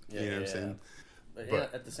internet. You know what I'm saying?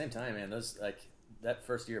 But at the same time, man, those like that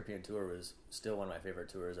first European tour was still one of my favorite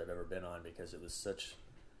tours I've ever been on because it was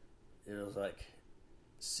like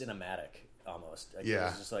cinematic almost. Like, Yeah. it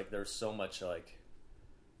was just like there's so much like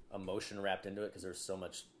emotion wrapped into it because there's so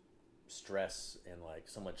much stress and like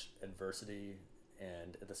so much adversity,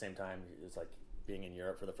 and at the same time it's like being in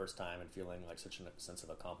Europe for the first time and feeling like such a sense of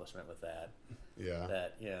accomplishment with that. Yeah.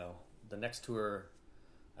 That, you know, the next tour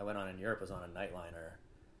I went on in Europe was on a nightliner,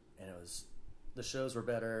 and it was, the shows were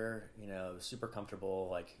better, you know, it was super comfortable,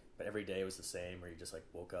 like, but every day was the same, where you just like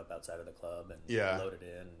woke up outside of the club and Yeah. loaded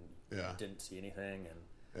in, Yeah. didn't see anything, and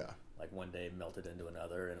Yeah. like one day melted into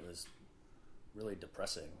another, and it was really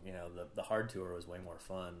depressing. You know, the hard tour was way more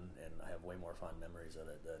fun, and I have way more fond memories of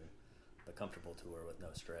it than the comfortable tour with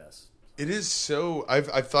no stress. It is so.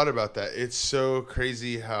 I've thought about that. It's so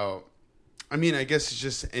crazy how. I mean, I guess it's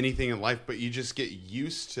just anything in life, but you just get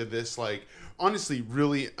used to this, like, honestly,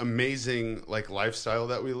 really amazing, like, lifestyle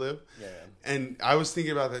that we live. Yeah. And I was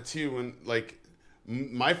thinking about that too when, like,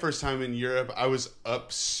 my first time in Europe, I was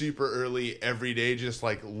up super early every day, just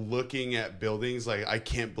like looking at buildings. Like, I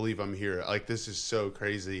can't believe I'm here. Like, this is so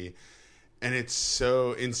crazy. And it's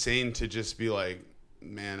so insane to just be like,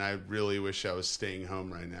 man, I really wish I was staying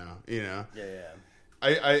home right now, you know? Yeah.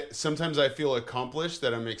 I sometimes I feel accomplished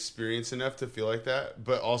that I'm experienced enough to feel like that,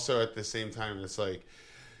 but also at the same time, it's like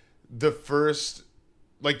the first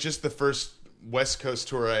West Coast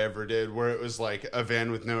tour I ever did, where it was like a van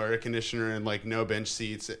with no air conditioner and like no bench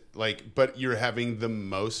seats, like, but you're having the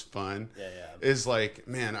most fun. Yeah. Is like,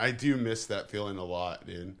 man, I do miss that feeling a lot,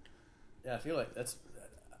 dude. Yeah, I feel like that's,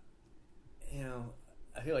 you know,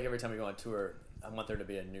 I feel like every time we go on tour, I want there to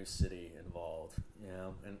be a new city involved, you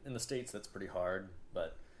know, and in the States that's pretty hard,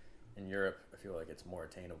 but in Europe I feel like it's more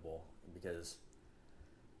attainable because,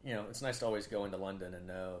 you know, it's nice to always go into London and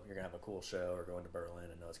know you're going to have a cool show, or go into Berlin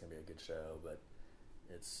and know it's going to be a good show, but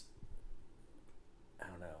it's, I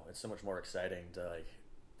don't know, it's so much more exciting to like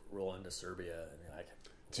roll into Serbia and be like,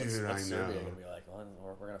 what's Serbia going to be like? Well,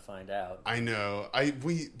 we're going to find out. I know.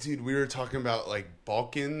 We were talking about like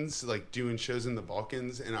Balkans, like doing shows in the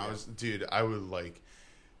Balkans, and I would like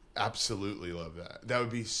absolutely love that. That would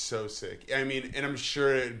be so sick. I mean, and I'm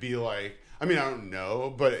sure it'd be like, I mean, I don't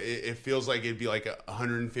know, but it feels like it'd be like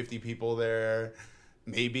 150 people there,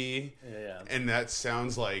 maybe. Yeah. And that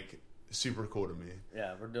sounds like super cool to me.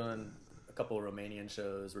 Yeah, we're doing a couple of Romanian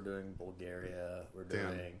shows. We're doing Bulgaria. We're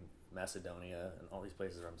doing Macedonia, and all these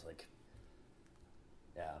places where I'm just like,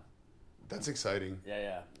 yeah. That's exciting.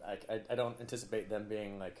 Yeah. I don't anticipate them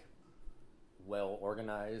being like well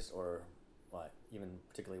organized or like even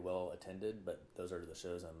particularly well attended, but those are the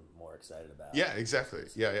shows I'm more excited about. Yeah, exactly.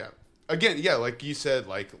 Yeah. Again, yeah, like you said,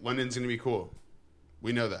 like London's gonna be cool.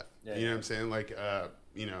 We know that. You know what I'm saying? Like,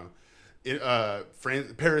 you know,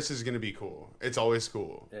 Paris is gonna be cool. It's always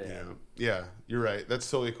cool. You know? Yeah, you're right. That's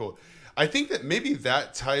totally cool. I think that maybe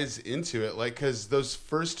that ties into it, like, because those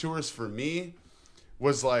first tours for me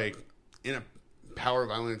was like in a power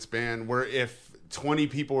violence band where if 20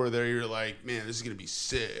 people were there, you're like, man, this is gonna be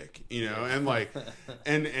sick, you know. And like,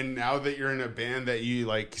 and now that you're in a band that you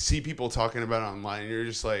like see people talking about online, you're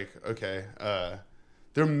just like, okay,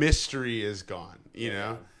 their mystery is gone, you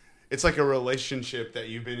know. It's like a relationship that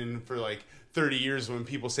you've been in for like 30 years when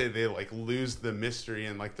people say they like lose the mystery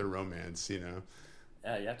and like the romance, you know.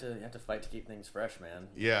 Yeah, you have to fight to keep things fresh, man.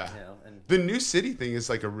 Yeah. You know, and the new city thing is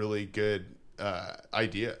like a really good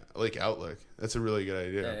idea, like outlook. That's a really good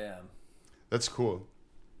idea. Yeah. That's cool.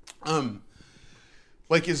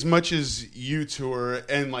 Like as much as you tour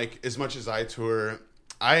and like as much as I tour,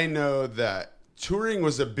 I know that touring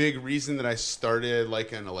was a big reason that I started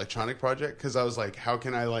like an electronic project, because I was like, how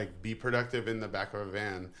can I like be productive in the back of a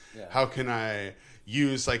van? Yeah. How can I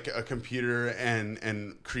use like a computer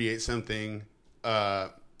and create something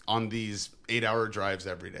on these 8-hour drives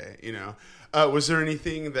every day, you know? Was there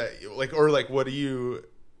anything that like, or like, what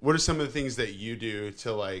are some of the things that you do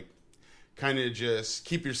to like kind of just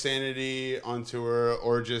keep your sanity on tour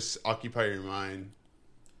or just occupy your mind?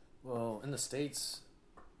 Well, in the States,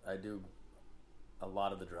 I do a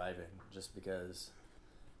lot of the driving just because,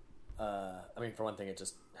 I mean, for one thing, it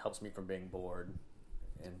just helps me from being bored.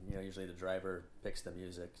 And, you know, usually the driver picks the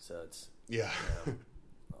music, so it's, Yeah. you know,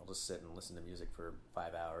 I'll just sit and listen to music for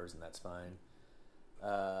 5 hours, and that's fine.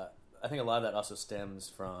 I think a lot of that also stems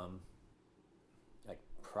from like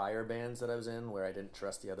prior bands that I was in, where I didn't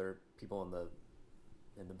trust the other people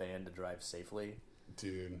in the band to drive safely.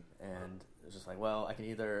 Dude. And it's just like, well, I can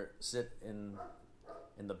either sit in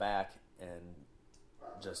the back and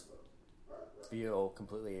just feel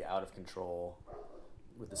completely out of control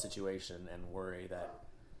with the situation and worry that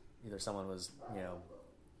either someone was, you know,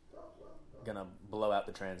 gonna blow out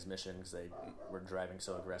the transmission because they were driving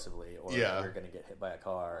so aggressively, or Yeah. we were gonna get hit by a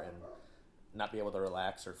car, and not be able to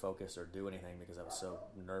relax or focus or do anything because I was so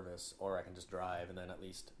nervous, or I can just drive and then at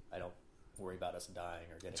least I don't worry about us dying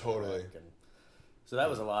or getting Totally. wreck. And so that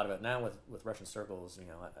was a lot of it. Now with Russian circles, you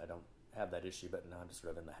know, I don't have that issue, but now I'm just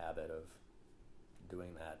sort of in the habit of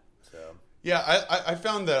doing that. So Yeah, I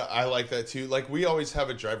found that I like that too. Like, we always have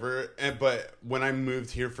a driver, but when I moved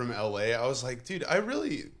here from LA, I was like, dude, I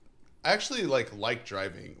actually like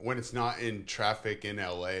driving when it's not in traffic in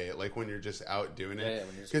LA, like when you're just out doing it. Yeah,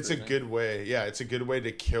 when you're just it's a cruising. good way. Yeah, it's a good way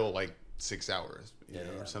to kill like 6 hours, you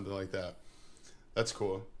know, Yeah. or something like that. That's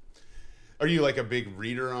cool. Are you like a big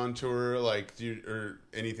reader on tour, like or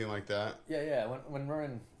anything like that? Yeah. When we're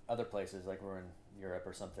in other places, like we're in Europe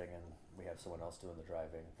or something, and we have someone else doing the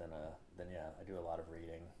driving, then yeah, I do a lot of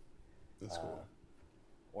reading. That's cool.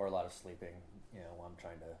 Or a lot of sleeping, you know, while I'm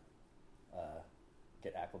trying to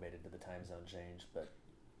get acclimated to the time zone change. But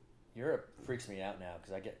Europe freaks me out now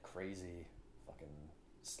because I get crazy fucking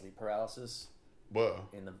sleep paralysis Whoa.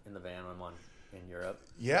 in the van when I'm in Europe.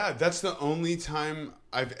 Yeah, that's the only time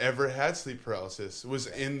I've ever had sleep paralysis was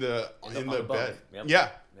in the On in the the bunk. bed. Yep. Yeah.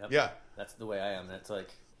 Yep. Yeah. That's the way I am. That's like,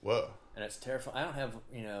 Whoa. and it's terrifying. I don't have,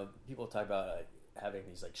 you know, people talk about having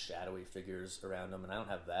these like shadowy figures around them, and I don't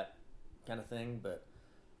have that kind of thing, but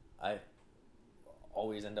I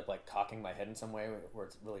always end up like cocking my head in some way where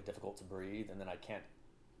it's really difficult to breathe, and then I can't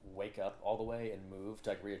wake up all the way and move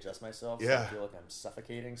to like readjust myself. So Yeah. I feel like I'm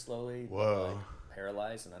suffocating slowly. Whoa. Like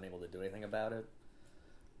paralyzed and unable to do anything about it.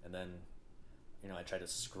 And then, you know, I try to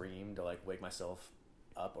scream to like wake myself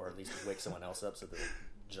up, or at least wake someone else up so they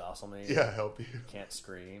jostle me. Yeah, help you. Can't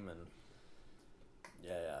scream, and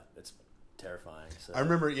yeah, it's terrifying. So I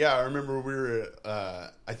remember we were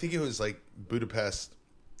I think it was like Budapest,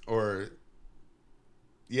 or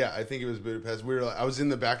yeah, I think it was Budapest. I was in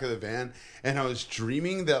the back of the van, and I was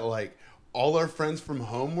dreaming that like all our friends from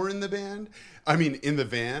home were in the van,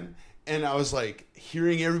 and I was like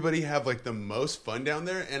hearing everybody have like the most fun down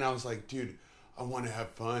there, and I was like, dude, I want to have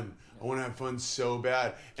fun. I want to have fun so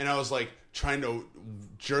bad. And I was like trying to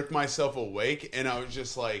jerk myself awake, and I was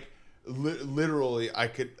just like literally I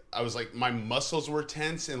was like, my muscles were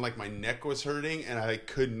tense and like my neck was hurting, and I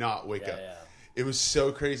could not wake up. Yeah. It was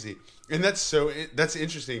so crazy. And that's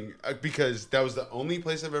interesting because that was the only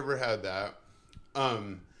place I've ever had that.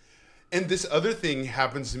 And this other thing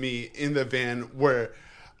happens to me in the van where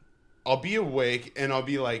I'll be awake and I'll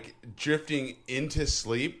be like drifting into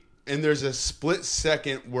sleep, and there's a split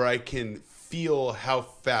second where I can feel how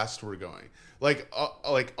fast we're going. Like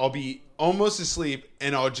I'll be almost asleep,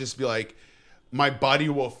 and I'll just be like, my body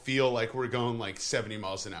will feel like we're going like 70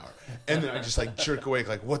 miles an hour. And then I just like jerk awake,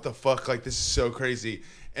 like, what the fuck? Like, this is so crazy.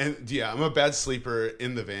 And yeah, I'm a bad sleeper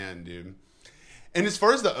in the van, dude. And as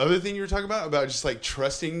far as the other thing you were talking about just like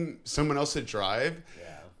trusting someone else to drive,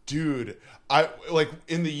 dude, I like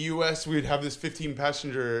in the US, we would have this 15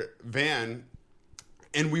 passenger van,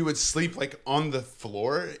 and we would sleep like on the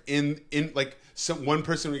floor in like one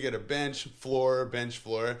person would get a bench, floor.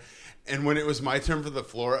 And when it was my turn for the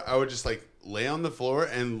floor, I would just like lay on the floor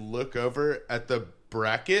and look over at the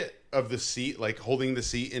bracket of the seat, like holding the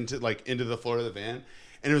seat into the floor of the van.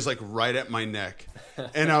 And it was like right at my neck.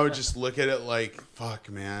 And I would just look at it like, fuck,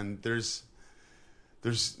 man, there's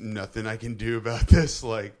nothing I can do about this.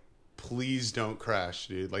 Like, please don't crash,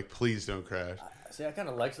 dude. Like, please don't crash. See, I kind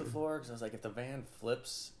of liked the floor because I was like, if the van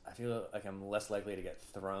flips, I feel like I'm less likely to get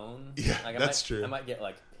thrown. Yeah, like, that's true. I might get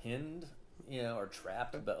like pinned, you know, or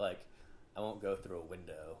trapped, but like I won't go through a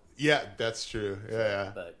window. Yeah, that's true.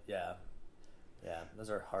 Yeah. But yeah, those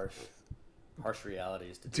are harsh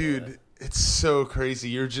realities to deal Dude, with. it's so crazy.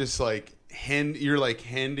 You're just like handing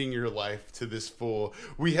your life to this fool.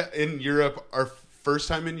 We in Europe, our first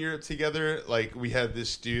time in Europe together, like we had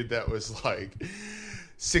this dude that was like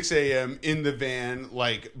 6 a.m. in the van,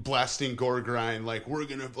 like blasting gore grind, like we're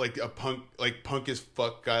gonna like a punk as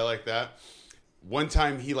fuck guy like that. One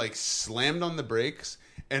time he like slammed on the brakes,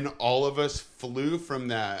 and all of us flew from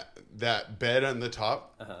that bed on the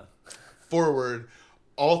top forward.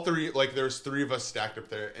 All three, like there was 3 of us stacked up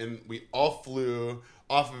there, and we all flew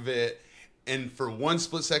off of it. And for one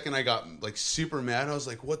split second, I got like super mad. I was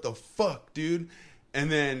like, "What the fuck, dude?"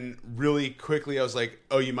 And then really quickly, I was like,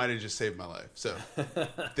 "Oh, you might have just saved my life." So,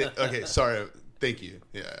 okay, sorry, thank you.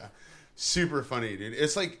 Yeah, super funny, dude.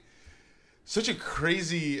 It's like such a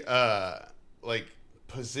crazy like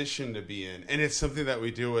position to be in, and it's something that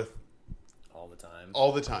we deal with all the time.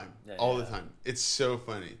 All the time. It's so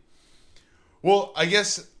funny. Well, I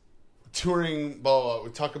guess touring, blah, blah, blah,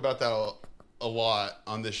 we talk about that a lot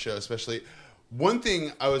on this show, especially. One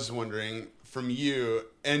thing I was wondering from you,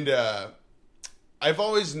 and I've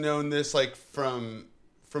always known this, like from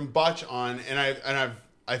Botch on, and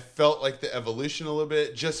I felt like the evolution a little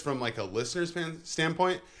bit just from like a listener's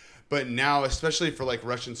standpoint. But now, especially for like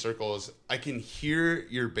Russian circles, I can hear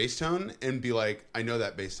your bass tone and be like, I know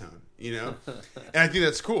that bass tone, you know? And I think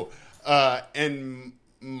that's cool. And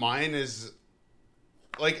mine is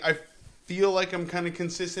like, I feel like I'm kind of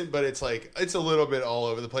consistent, but it's like, it's a little bit all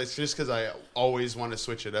over the place just because I always want to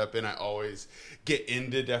switch it up and I always get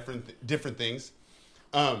into different things.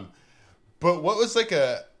 But what was like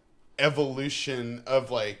a evolution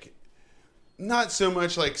of like, not so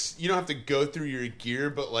much like you don't have to go through your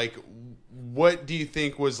gear, but like what do you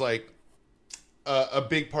think was like a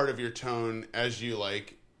big part of your tone as you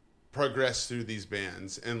like progress through these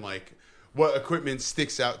bands, and like what equipment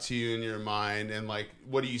sticks out to you in your mind, and like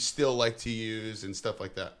what do you still like to use and stuff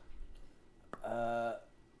like that?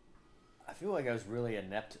 I feel like I was really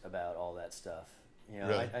inept about all that stuff. You know,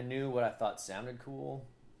 Really? I knew what I thought sounded cool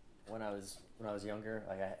when I was younger.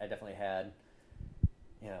 Like I definitely had,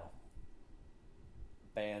 you know,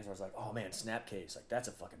 bands where I was like, oh man, Snapcase, like that's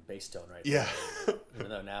a fucking bass tone right Yeah. there. Even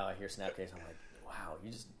though now I hear Snapcase, I'm like, wow,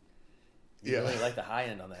 you Yeah. really like the high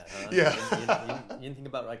end on that, huh? Yeah. You didn't think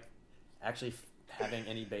about like actually having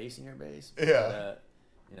any bass in your bass. Yeah. But,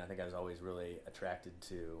 you know, I think I was always really attracted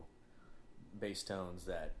to bass tones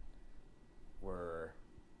that were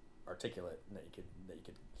articulate and that you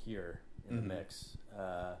could hear in the mix,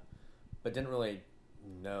 but didn't really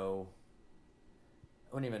know.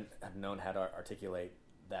 I wouldn't even have known how to articulate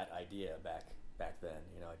that idea back then.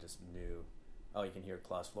 You know, I just knew, oh, you can hear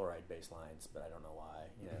Klaus Fluoride bass lines, but I don't know why.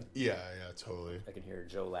 You know, Yeah, totally. I can hear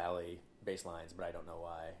Joe Lally bass lines, but I don't know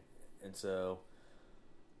why. And so,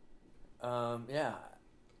 yeah,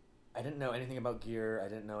 I didn't know anything about gear. I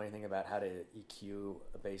didn't know anything about how to EQ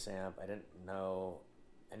a bass amp. I didn't know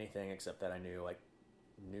anything except that I knew like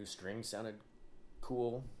new strings sounded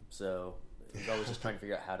cool. So it was always just trying to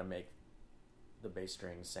figure out how to make the bass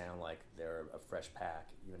strings sound like they're a fresh pack,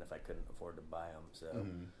 even if I couldn't afford to buy them. So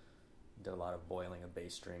did a lot of boiling of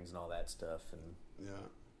bass strings and all that stuff. And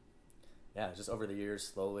yeah, just over the years,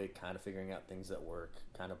 slowly kind of figuring out things that work,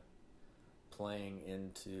 kind of playing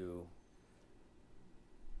into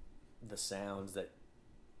the sounds that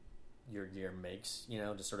your gear makes, you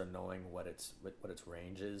know, just sort of knowing what its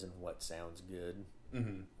range is and what sounds good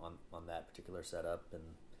on that particular setup. And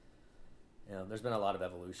you know, there's been a lot of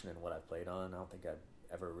evolution in what I've played on. I don't think I've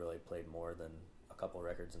ever really played more than a couple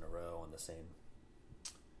records in a row on the same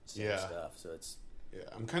stuff. So it's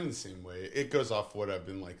I'm kind of the same way. It goes off what I've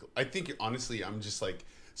been like. I think honestly, I'm just like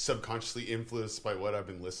subconsciously influenced by what I've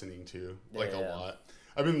been listening to, like a lot.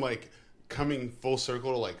 I've been like coming full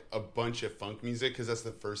circle to like a bunch of funk music because that's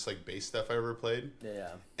the first like bass stuff I ever played.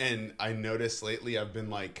 And I noticed lately I've been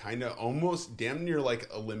like kind of almost damn near like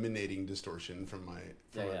eliminating distortion from my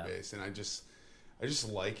bass, and I just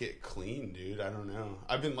like it clean, dude. I don't know.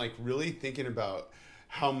 I've been like really thinking about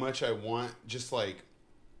how much I want just like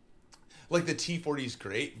the T40 is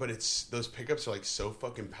great, but it's those pickups are like so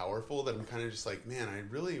fucking powerful that I'm kind of just like, man, I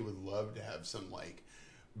really would love to have some like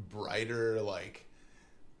brighter like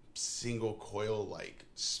single coil like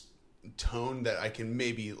tone that I can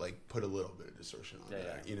maybe like put a little bit of distortion on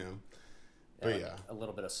that, you know. But like a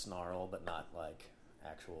little bit of snarl, but not like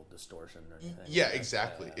actual distortion or anything. Yeah, like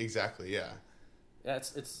exactly. Yeah,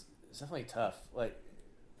 it's definitely tough. Like,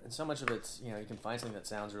 and so much of it's, you know, you can find something that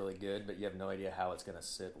sounds really good, but you have no idea how it's going to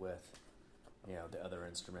sit with, you know, the other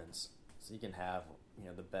instruments. So you can have, you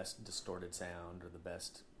know, the best distorted sound or the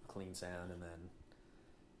best clean sound, and then,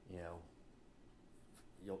 you know,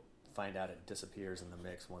 you'll find out it disappears in the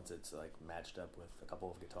mix once it's like matched up with a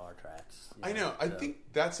couple of guitar tracks. I know. I think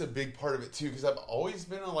that's a big part of it too, because I've always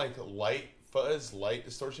been a like light fuzz, light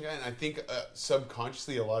distortion guy, and I think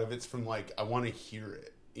subconsciously a lot of it's from like I want to hear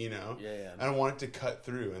it, you know. And I want it to cut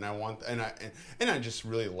through, and I just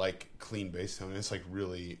really like clean bass tone. It's like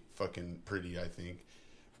really fucking pretty, I think.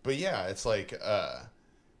 But yeah, it's like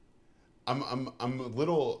I'm a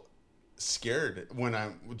little scared when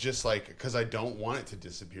I'm just like, because I don't want it to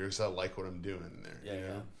disappear because I like what I'm doing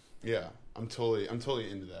there. Yeah, I'm totally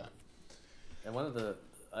into that. And one of the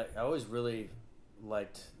I always really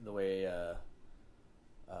liked the way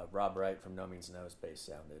Rob Wright from No Means No's bass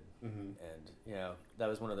sounded, and you know, that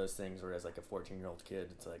was one of those things where as like a 14-year-old kid,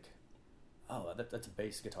 it's like, oh, that's a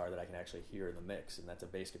bass guitar that I can actually hear in the mix, and that's a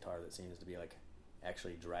bass guitar that seems to be like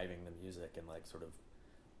actually driving the music and like sort of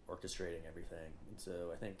orchestrating everything. And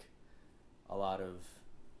so I think a lot of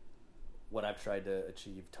what I've tried to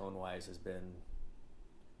achieve tone-wise has been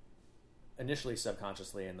initially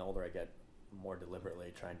subconsciously, and the older I get, more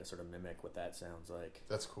deliberately trying to sort of mimic what that sounds like.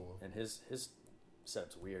 That's cool. And his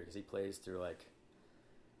setup's weird because he plays through like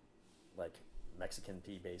Mexican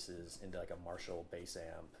P basses into like a Marshall bass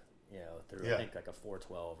amp, through Yeah. I think like a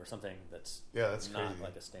 412 or something that's That's not crazy.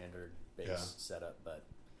 like a standard bass Yeah. setup, but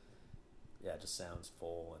yeah, it just sounds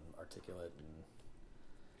full and articulate and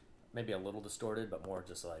maybe a little distorted, but more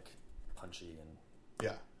just like punchy and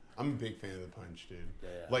Yeah, I'm a big fan of the punch, dude. Yeah.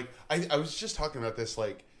 Like, I was just talking about this,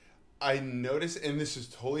 like, I noticed, and this is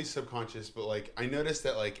totally subconscious, but, like, I noticed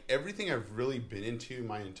that, like, everything I've really been into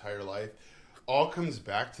my entire life all comes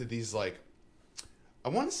back to these, like, I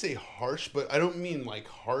want to say harsh, but I don't mean, like,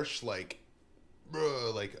 harsh, like,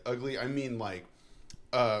 like, ugly. I mean, like,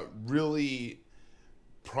 really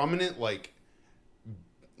prominent, like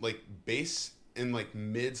bass and like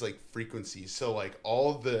mids, like frequencies. So like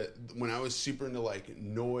when I was super into like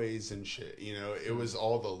noise and shit, it was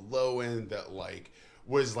all the low end that like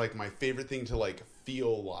was like my favorite thing to like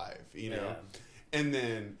feel live, Yeah. And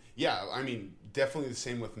then I mean definitely the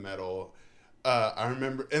same with metal. I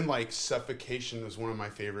remember, and like Suffocation was one of my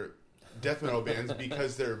favorite death metal bands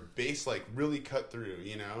because their bass like really cut through,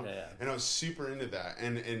 Yeah. and I was super into that.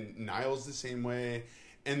 And Nile's the same way.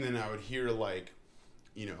 And then I would hear like,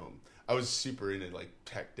 I was super into like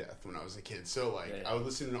tech death when I was a kid. So like I would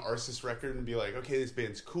listen to an Arsis record and be like, okay, this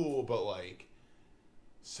band's cool, but like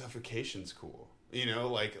Suffocation's cool.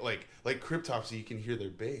 Like Cryptopsy, you can hear their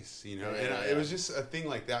bass, it was just a thing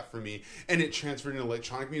like that for me. And it transferred into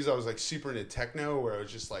electronic music. I was like super into techno, where I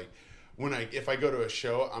was just like, if I go to a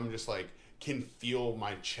show, I'm just like, can feel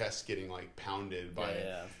my chest getting like pounded by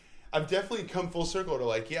it. I've definitely come full circle to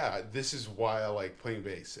like, this is why I like playing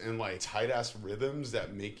bass and like tight ass rhythms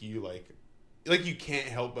that make you like you can't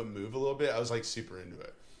help but move a little bit. I was like super into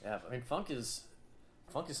it. Yeah, I mean, funk is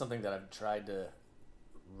something that I've tried to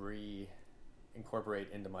incorporate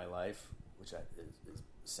into my life, which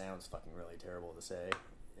sounds fucking really terrible to say,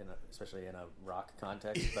 especially in a rock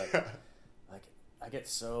context. But like, I get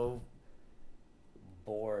so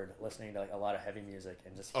bored listening to like a lot of heavy music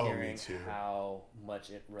and just hearing how much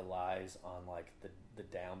it relies on like the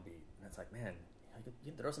downbeat, and it's like, man,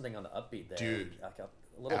 you can throw something on the upbeat there, dude. like a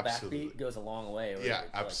little backbeat goes a long way.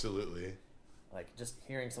 Absolutely. Like just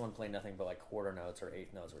hearing someone play nothing but like quarter notes or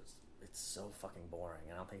eighth notes, it's so fucking boring,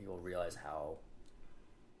 and I don't think people realize how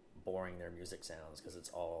boring their music sounds because it's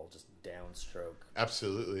all just downstroke.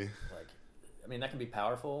 Absolutely. Like, I mean, that can be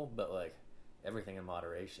powerful, but like everything in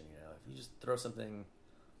moderation. If you just throw something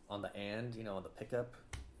on the on the pickup,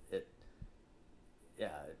 it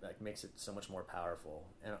like makes it so much more powerful.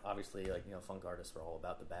 And obviously, like funk artists are all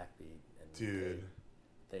about the backbeat. And dude,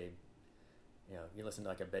 they you listen to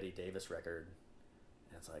like a Betty Davis record,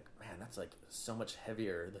 and it's like, man, that's like so much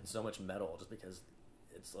heavier than so much metal, just because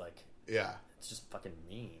it's like it's just fucking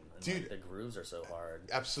mean. And dude, like, the grooves are so hard.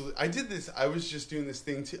 Absolutely. I was just doing this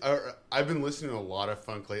thing too. I've been listening to a lot of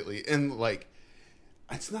funk lately, and like,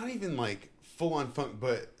 it's not even like full on funk,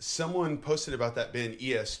 but someone posted about that band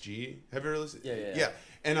ESG. Have you ever listened? Yeah.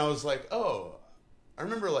 And I was like, oh, I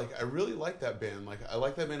remember like I really like that band. Like I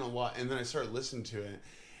like that band a lot. And then I started listening to it,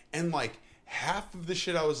 and like half of the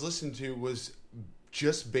shit I was listening to was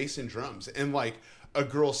just bass and drums, and like a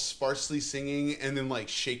girl sparsely singing, and then like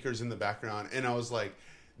shakers in the background. And I was like,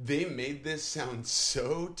 they made this sound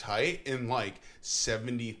so tight in like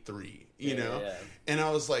 73, you know? Yeah. And I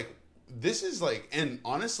was like, this is like, and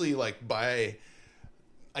honestly, like by,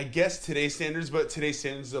 I guess today's standards, but today's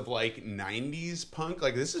standards of like 90s punk,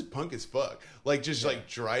 like this is punk as fuck. Like just like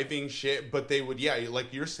driving shit, but they would,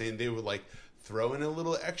 like you're saying, they would like throw in a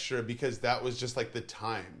little extra because that was just like the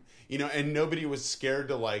time, and nobody was scared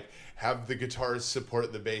to like have the guitars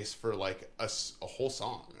support the bass for like a whole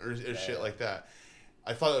song or shit like that.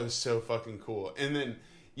 I thought it was so fucking cool. And then,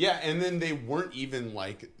 and then they weren't even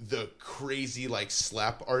like the crazy like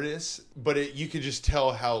slap artists, but you could just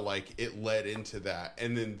tell how like it led into that.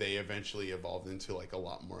 And then they eventually evolved into like a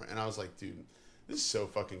lot more. And I was like, dude, this is so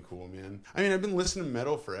fucking cool, man. I mean, I've been listening to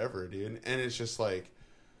metal forever, dude. And it's just like,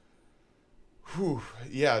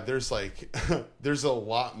 there's like, there's a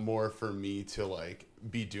lot more for me to like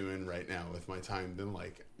be doing right now with my time than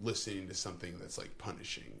like listening to something that's like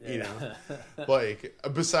punishing, like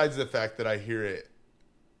besides the fact that I hear it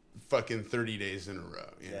fucking 30 days in a row,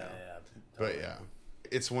 you know? Totally. But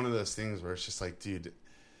it's one of those things where it's just like, dude,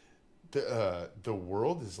 the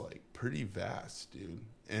world is like pretty vast, dude.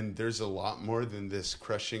 And there's a lot more than this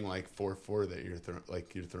crushing like 4/4 that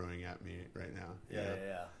you're throwing at me right now.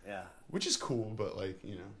 Yeah. Which is cool, but like,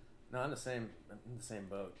 No, I'm in the same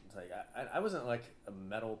boat. It's like I wasn't like a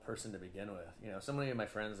metal person to begin with. So many of my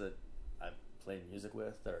friends that I played music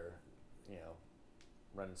with or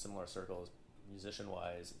run in similar circles musician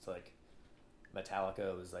wise. It's like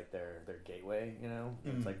Metallica was like their gateway.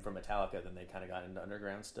 It's like from Metallica, then they kind of got into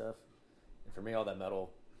underground stuff. For me, all that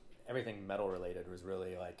metal, everything metal related was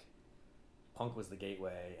really like punk was the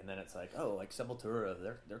gateway, and then it's like, oh, like Sepultura,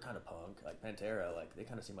 they're kind of punk. Like Pantera, like they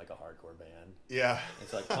kind of seem like a hardcore band. Yeah.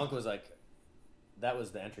 It's like punk was like that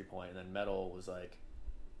was the entry point, and then metal was like,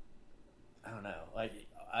 I don't know, like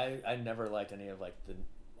I never liked any of like the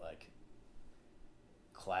like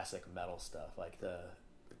classic metal stuff, like the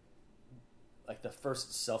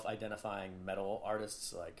first self-identifying metal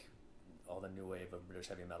artists, like all the new wave of British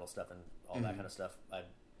heavy metal stuff and all that kind of stuff. I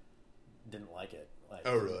didn't like it. Like,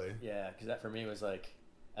 oh really? Yeah, because that for me was like,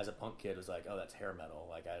 as a punk kid, was like, oh, that's hair metal.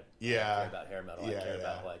 Like I Yeah. don't care about hair metal. Yeah, I care yeah.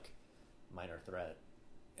 about like Minor Threat.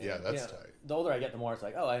 And, Yeah, that's you know, tight. The older I get, the more it's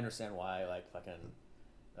like, oh, I understand why like fucking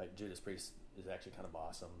like Judas Priest is actually kind of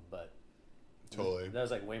awesome, but Totally. that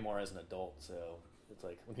was like way more as an adult. So it's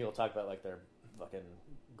like when people talk about like their fucking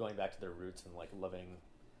going back to their roots and like loving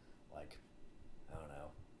like, I don't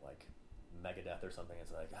know, like Megadeth or something,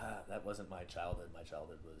 it's like, that wasn't my childhood. My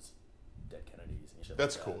childhood was Dead Kennedys and shit.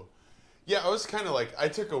 That's like cool. Yeah, I was kind of like, I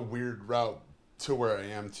took a weird route to where I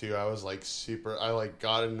am too. I was like I like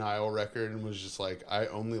got a Nile record and was just like, I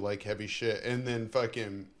only like heavy shit, and then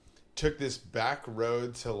fucking took this back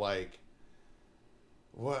road to like,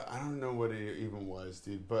 what, I don't know what it even was,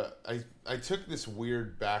 dude, but I took this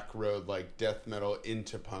weird back road like death metal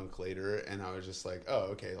into punk later, and I was just like,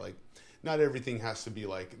 oh, okay, like not everything has to be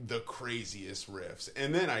like the craziest riffs.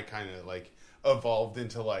 And then I kind of like evolved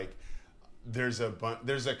into like, there's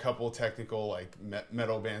a couple technical like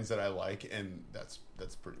metal bands that I like, and that's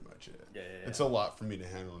pretty much it. Yeah. It's a lot for me to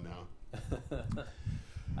handle now.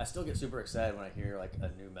 I still get super excited when I hear like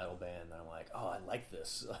a new metal band, and I'm like, oh, I like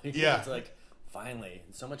this. Like, Yeah. It's like, finally.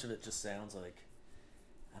 And so much of it just sounds like,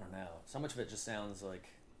 I don't know. So much of it just sounds like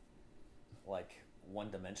one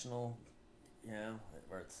dimensional, you know,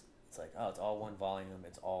 where it's like, oh, it's all one volume,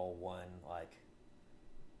 it's all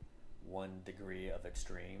one degree of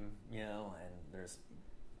extreme, you know, and there's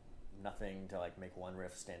nothing to like make one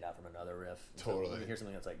riff stand out from another riff. Totally. So when you hear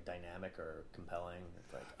something that's like dynamic or compelling,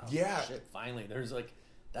 it's like, oh Yeah. shit, finally, there's like,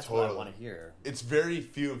 that's Totally. what I want to hear. It's very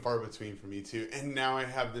few and far between for me too. And now I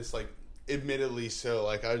have this like, admittedly so,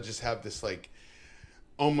 like I just have this like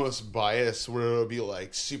almost bias where it'll be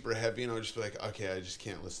like super heavy, and I'll just be like, okay, I just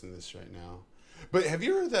can't listen to this right now. But have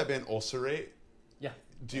you heard that band Ulcerate? Yeah.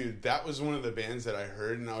 Dude, that was one of the bands that I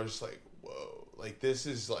heard, and I was just like, whoa, like this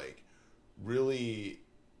is like really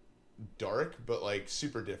dark, but like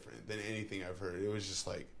super different than anything I've heard. It was just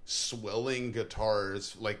like swelling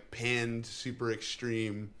guitars, like panned, super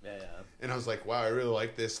extreme. Yeah. And I was like, wow, I really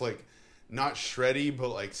like this. Like, not shreddy, but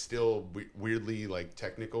like still weirdly like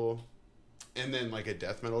technical. And then like a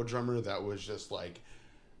death metal drummer that was just like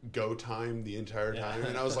go time the entire time.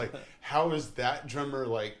 And I was like, how is that drummer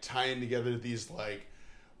like tying together these like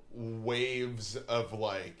waves of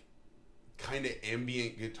like kind of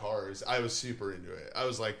ambient guitars? I was super into it. I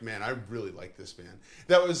was like, man, I really like this band.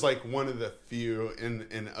 That was like one of the few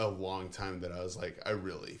in a long time that I was like, I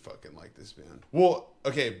really fucking like this band. Well,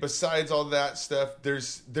 okay, besides all that stuff, there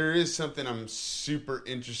is something I'm super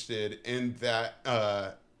interested in,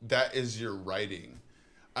 that is your writing.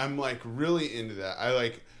 I'm like really into that.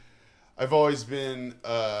 I've always been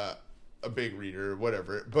a big reader,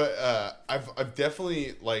 whatever, but I've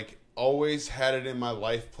definitely like always had it in my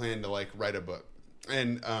life plan to like write a book,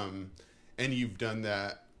 and you've done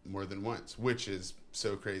that more than once, which is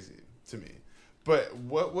so crazy to me. But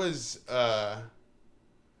what was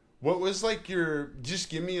like just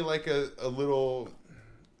give me like a little,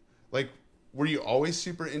 like, were you always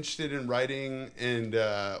super interested in writing, and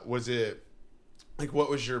was it like, what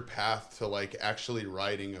was your path to like actually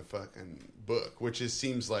writing a fucking book, which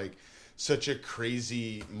seems like such a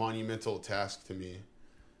crazy monumental task to me?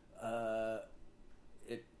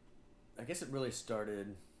 I guess it really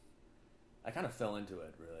started, I kind of fell into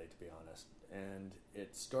it, really, to be honest. And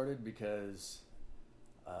it started because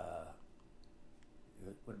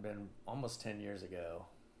it would have been almost 10 years ago.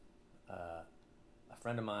 A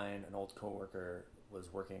friend of mine, an old coworker,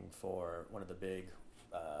 was working for one of the big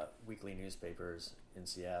weekly newspapers in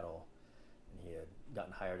Seattle, and he had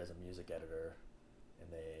gotten hired as a music editor,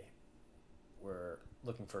 and they were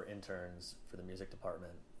looking for interns for the music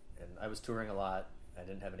department. And I was touring a lot. I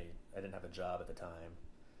didn't have a job at the time,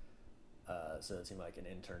 so it seemed like an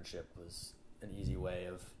internship was an easy way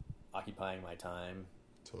of occupying my time,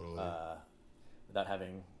 Totally. Without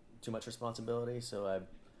having too much responsibility. So I,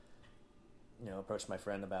 approached my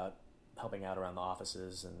friend about helping out around the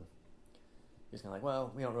offices, and he was kind of like,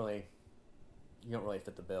 "Well, you don't really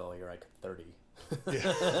fit the bill. You're like 30,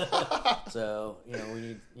 Yeah. so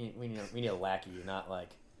we need a lackey, not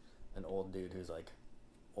like an old dude who's like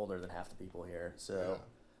older than half the people here." So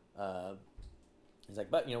He's like,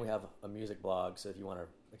 but we have a music blog, so if you want to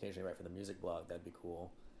occasionally write for the music blog, that'd be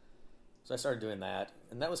cool. So I started doing that,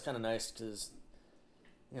 and that was kind of nice because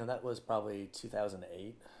that was probably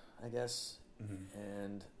 2008, I guess,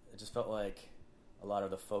 and it just felt like a lot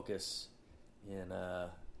of the focus in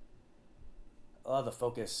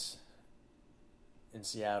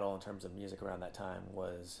Seattle in terms of music around that time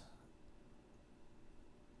was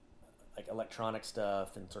like electronic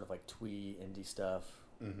stuff and sort of like twee indie stuff,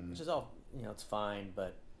 which is all, it's fine,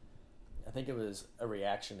 but I think it was a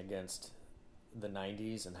reaction against the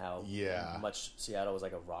 90s and how much Seattle was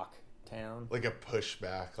like a rock town. Like a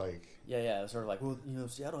pushback, like... Yeah, it was sort of like, well,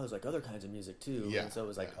 Seattle has like other kinds of music too. Yeah. And so it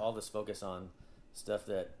was like all this focus on stuff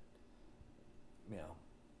that,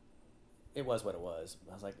 it was what it was.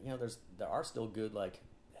 I was like, there are still good like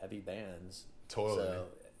heavy bands. Totally. So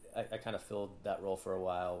I kind of filled that role for a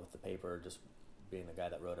while with the paper, just being the guy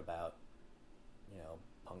that wrote about,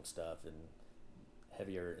 punk stuff and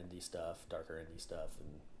heavier indie stuff, darker indie stuff, and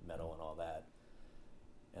metal and all that.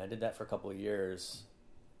 And I did that for a couple of years,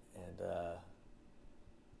 and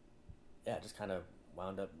it just kind of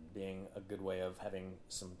wound up being a good way of having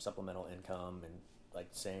some supplemental income and like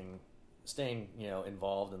staying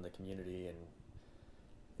involved in the community. And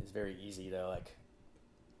it's very easy to like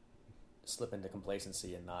slip into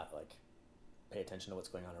complacency and not like pay attention to what's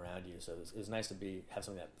going on around you. So it was nice to have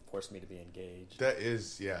something that forced me to be engaged.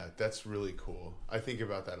 That's really cool. I think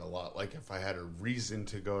about that a lot. Like if I had a reason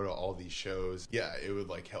to go to all these shows, it would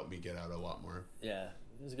like help me get out a lot more. Yeah,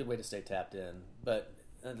 it was a good way to stay tapped in. But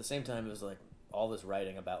at the same time, it was like all this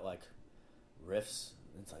writing about like riffs.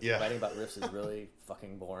 It's like writing about riffs is really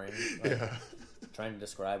fucking boring. Like, trying to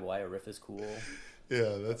describe why a riff is cool.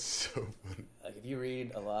 Yeah, that's so funny. Like if you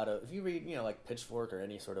read like Pitchfork or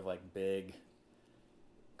any sort of like big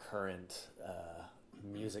current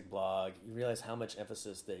music blog, you realize how much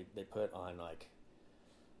emphasis they put on like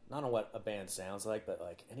not on what a band sounds like, but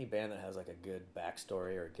like any band that has like a good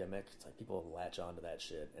backstory or gimmick. It's like people latch on to that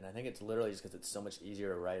shit, and I think it's literally just because it's so much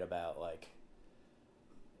easier to write about like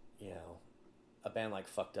a band like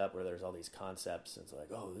Fucked Up where there's all these concepts, and it's like,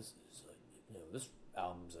 oh, this is like this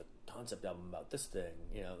album's a concept album about this thing,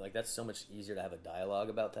 like that's so much easier to have a dialogue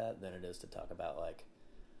about that than it is to talk about like,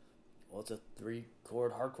 well, it's a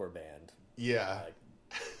 3-chord hardcore band. Yeah. Like,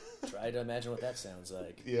 try to imagine what that sounds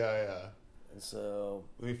like. Yeah. And so...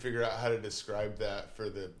 let me figure out how to describe that for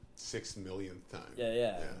the 6 millionth time.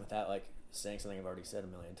 Yeah. Without, like, saying something I've already said a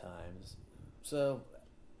million times. So,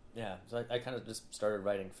 So I kind of just started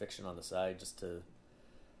writing fiction on the side just to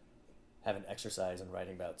have an exercise in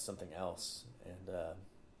writing about something else.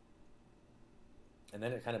 And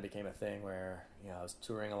then it kind of became a thing where, I was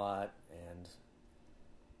touring a lot and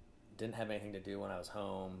didn't have anything to do when I was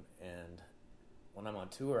home, and when I'm on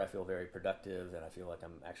tour I feel very productive and I feel like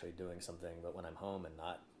I'm actually doing something, but when I'm home and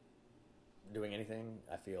not doing anything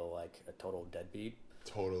I feel like a total deadbeat.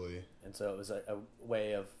 Totally. And so it was a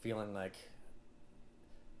way of feeling like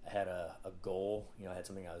I had a goal, I had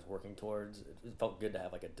something I was working towards. It felt good to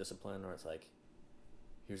have like a discipline where it's like,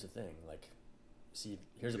 here's the thing, like, see,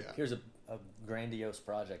 here's a grandiose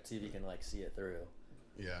project, see if you can like see it through.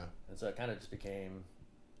 Yeah. And so it kind of just became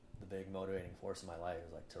the big motivating force in my life,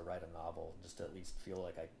 was like to write a novel, just to at least feel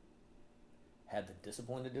like I had the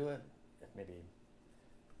discipline to do it. Maybe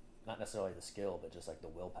not necessarily the skill, but just like the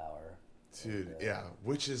willpower. Dude,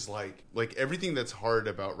 which is like everything that's hard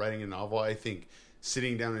about writing a novel, I think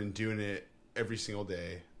sitting down and doing it every single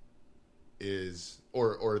day is,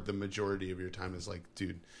 or the majority of your time is like,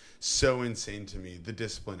 dude, so insane to me, the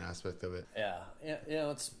discipline aspect of it. Yeah,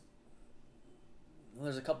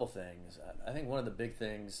 there's a couple things. I think one of the big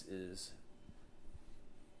things is,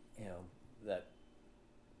 that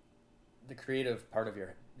the creative part of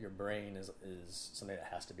your brain is something that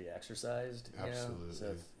has to be exercised. Absolutely.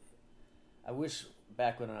 So I wish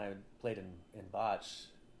back when I played in Botch,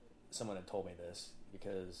 someone had told me this,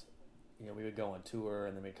 because we would go on tour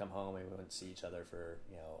and then we'd come home and we wouldn't see each other for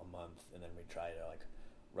a month, and then we'd try to like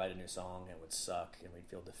write a new song and it would suck and we'd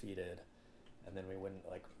feel defeated, and then we wouldn't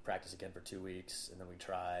like practice again for 2 weeks, and then we'd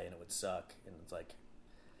try and it would suck, and it's like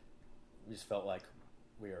we just felt like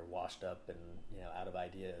we were washed up and out of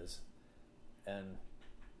ideas. And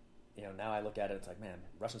now I look at it, it's like, man,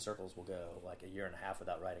 Russian Circles will go like a year and a half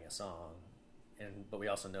without writing a song, but we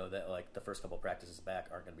also know that like the first couple of practices back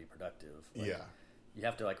aren't going to be productive. Like, you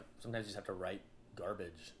have to like, sometimes you just have to write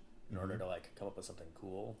garbage in order to like come up with something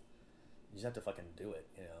cool. You just have to fucking do it,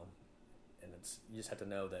 and you just have to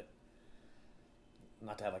know that,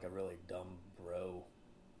 not to have like a really dumb bro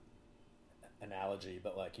analogy,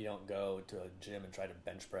 but like you don't go to a gym and try to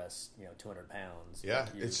bench press 200 pounds. Yeah,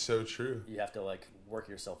 Like, it's so true. you have to like work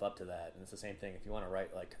yourself up to that, and it's the same thing. If you want to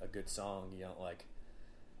write like a good song, you don't like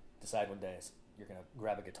decide one day you're gonna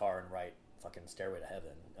grab a guitar and write fucking Stairway to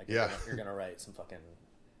Heaven. Like you're gonna write some fucking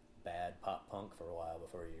bad pop punk for a while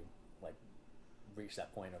before you like reach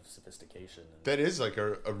that point of sophistication. And That is like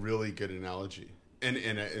a really good analogy, and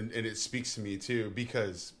it speaks to me too,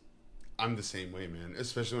 because I'm the same way, man.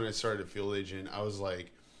 Especially when I started at Field Agent, I was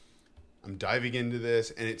like, I'm diving into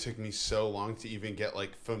this, and it took me so long to even get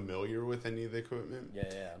like familiar with any of the equipment.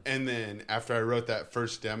 Yeah. And then after I wrote that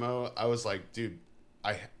first demo, I was like, dude,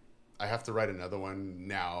 I have to write another one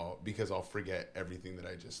now because I'll forget everything that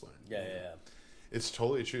I just learned. Yeah. It's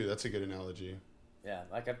totally true. That's a good analogy. Yeah,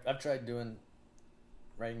 like I've tried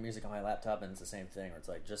writing music on my laptop, and it's the same thing. Where it's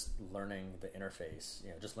like just learning the interface.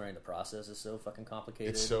 Just learning the process is so fucking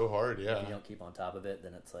complicated. It's so hard. Yeah. If you don't keep on top of it,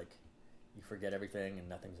 then it's like you forget everything, and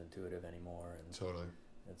nothing's intuitive anymore. And totally.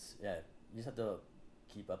 you just have to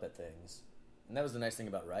keep up at things. And that was the nice thing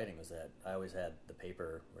about writing, was that I always had the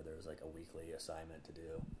paper where there was like a weekly assignment to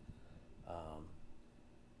do,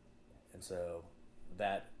 and so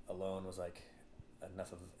that alone was like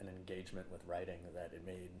enough of an engagement with writing that it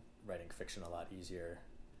made writing fiction a lot easier.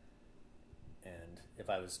 And if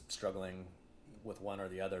I was struggling with one or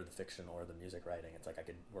the other, the fiction or the music writing, it's like I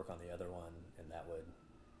could work on the other one, and that would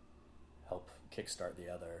help kickstart the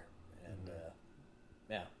other. And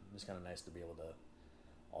it was kind of nice to be able to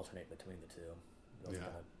alternate between the two. Those kind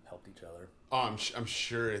of helped each other. Oh, I'm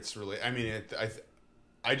sure it's really. I mean,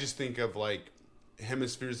 I just think of like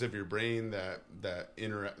hemispheres of your brain that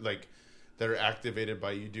interact, like that are activated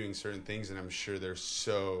by you doing certain things, and I'm sure they're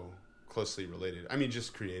so closely related. I mean,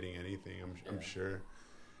 just creating anything, I'm sure.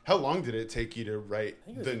 How long did it take you to write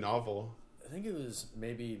the novel? I think it was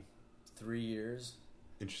maybe 3 years.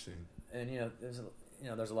 Interesting. And there's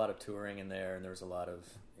a lot of touring in there, and there's a lot of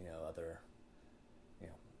other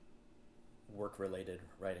work related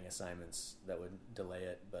writing assignments that would delay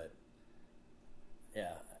it. But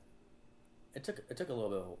yeah, it took a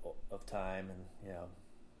little bit of time, and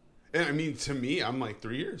And I mean, to me, I'm like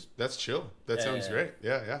 3 years. That's chill. That sounds great.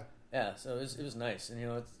 Yeah. Yeah, so it was nice, and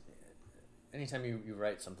it's anytime you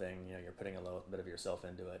write something, you're putting a little bit of yourself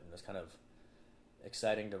into it, and it's kind of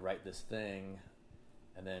exciting to write this thing,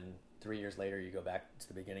 and then 3 years later you go back to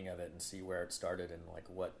the beginning of it and see where it started, and like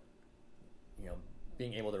what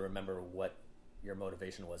being able to remember what your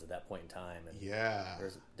motivation was at that point in time. And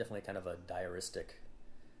there's definitely kind of a diaristic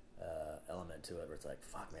element to it, where it's like,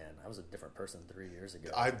 fuck, man, I was a different person 3 years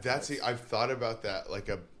ago. I've thought about that like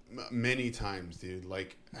many times, dude.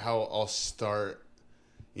 Like how I'll start,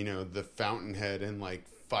 the Fountainhead, and like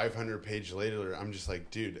 500 pages later, I'm just like,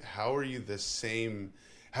 dude, how are you in the same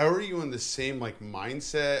like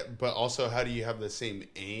mindset, but also how do you have the same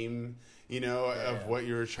aim, of what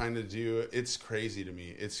you were trying to do? It's crazy to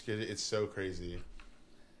me. It's so crazy.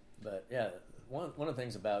 But yeah, one of the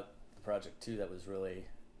things about the project too that was really,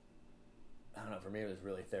 I don't know, for me it was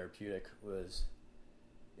really therapeutic, was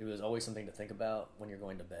it was always something to think about when you're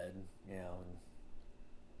going to bed, and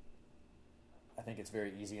I think it's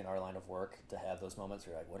very easy in our line of work to have those moments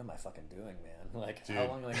where you're like, what am I fucking doing, man? Like, dude, how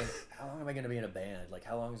long am I gonna be in a band? Like,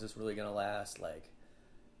 how long is this really gonna last? Like,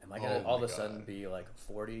 am I gonna all of a sudden be like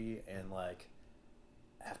 40 and like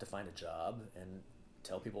have to find a job and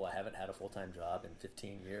tell people I haven't had a full-time job in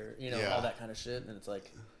 15 years, all that kind of shit? And it's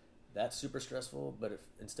like, that's super stressful. But if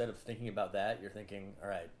instead of thinking about that, you're thinking, all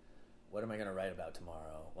right, what am I going to write about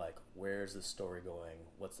tomorrow? Like, where's this story going?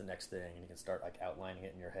 What's the next thing? And you can start like outlining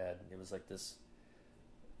it in your head. It was like this,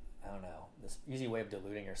 I don't know, this easy way of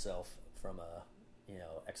deluding yourself from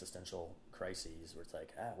existential crises, where it's like,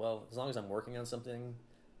 well, as long as I'm working on something,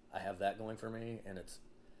 I have that going for me, and it's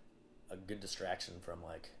a good distraction from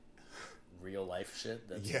like real life shit.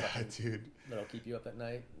 Dude, that'll keep you up at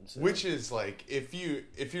night. So, which is like, if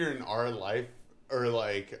you're in our life, or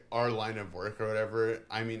like our line of work or whatever,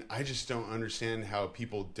 I mean, I just don't understand how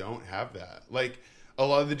people don't have that. Like, a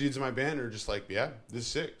lot of the dudes in my band are just like, yeah, this is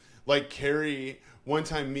sick. Like Carrie, one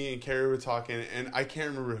time me and Carrie were talking, and I can't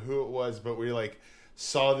remember who it was, but we like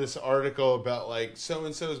saw this article about like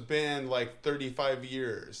so-and-so's band, like 35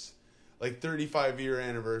 years, like 35-year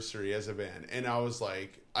anniversary as a band. And I was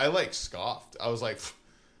like, I like scoffed. I was like, pfft.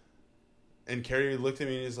 And Carrie looked at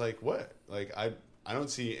me and was like, what? Like, I don't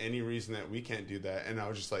see any reason that we can't do that. And I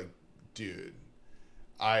was just like, dude,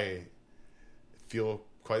 I feel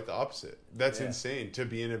quite the opposite. That's insane, to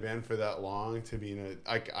be in a band for that long, to be in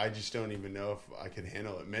I just don't even know if I could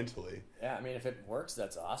handle it mentally. Yeah, I mean, if it works,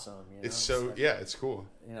 that's awesome. It's so, it's cool.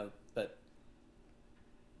 But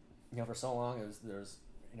for so long, there's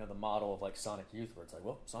the model of like Sonic Youth, where it's like,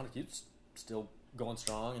 well, Sonic Youth's still going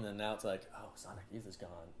strong, and then now it's like, oh, Sonic Youth is gone.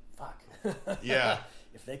 Fuck. Yeah.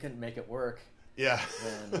 If they couldn't make it work, Yeah.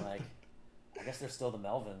 then like, I guess they're still the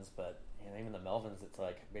Melvins, but even the Melvins, it's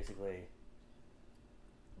like basically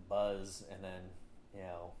Buzz and then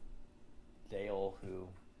Dale, who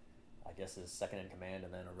I guess is second in command,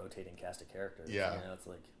 and then a rotating cast of characters. Yeah. It's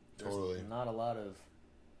like there's Totally. not a lot of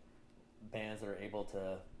bands that are able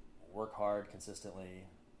to work hard consistently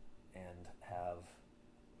and have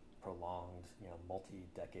prolonged,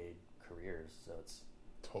 multi-decade careers. So it's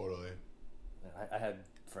Totally. I had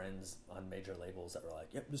friends on major labels that were like,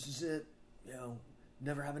 "Yep, this is it.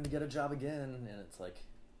 Never having to get a job again." And it's like,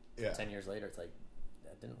 10 years later, it's like,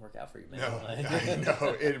 that didn't work out for you, man. No, Like, I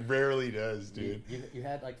know. It rarely does, dude. You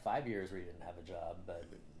had like 5 years where you didn't have a job, but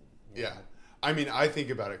Yeah. I mean, I think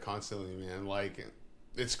about it constantly, man. Like,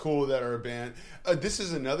 it's cool that our band... this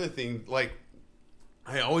is another thing. Like,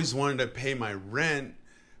 I always wanted to pay my rent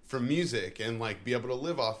from music and, like, be able to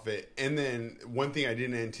live off of it. And then one thing I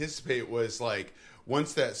didn't anticipate was, like,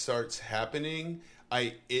 once that starts happening,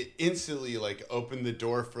 it instantly, like, opened the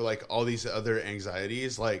door for, like, all these other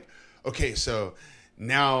anxieties. Like, okay, so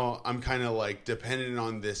now I'm kind of, like, dependent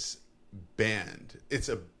on this band. It's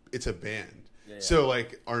a band. Yeah. So,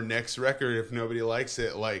 like, our next record, if nobody likes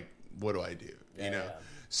it, like, what do I do? Yeah.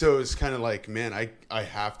 So it's kind of like, man, I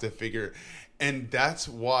have to figure, and that's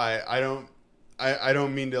why I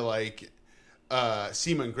don't mean to, like,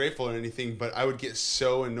 seem ungrateful or anything, but I would get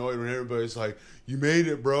so annoyed when everybody's like, "You made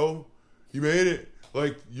it, bro. You made it.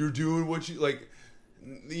 Like, you're doing what you like."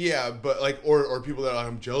 Yeah, but like, or people that are like,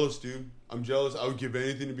 "I'm jealous, dude. I'm jealous. I would give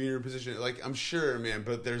anything to be in your position." Like, I'm sure, man,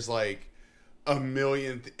 but there's like a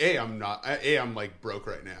million. I'm like broke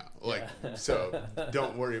right now. Like, so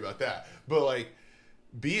don't worry about that. But like,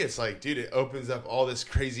 B, it's like, dude, it opens up all this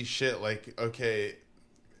crazy shit. Like, okay,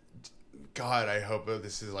 God, I hope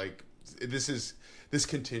this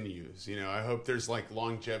continues. I hope there's like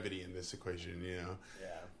longevity in this equation.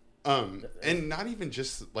 Yeah. And not even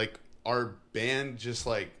just like our band, just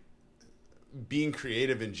like being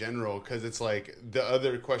creative in general, because it's like the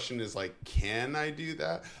other question is like, can I do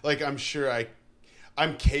that? Like, I'm sure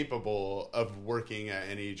I'm capable of working at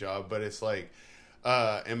any job, but it's like,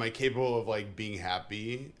 am I capable of like being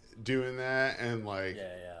happy doing that? And like,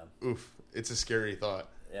 oof, it's a scary thought.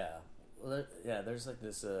 Yeah. Well, there's like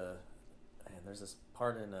this there's this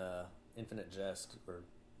part in Infinite Jest where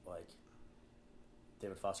like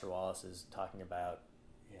David Foster Wallace is talking about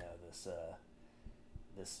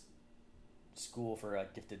this school for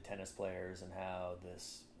gifted tennis players, and how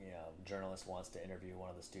this journalist wants to interview one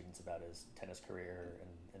of the students about his tennis career,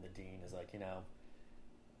 and the dean is like,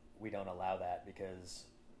 we don't allow that, because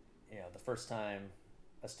the first time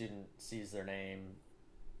a student sees their name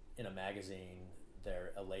in a magazine,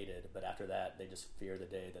 they're elated, but after that they just fear the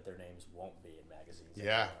day that their names won't be in magazines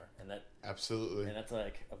anymore. And that absolutely, and that's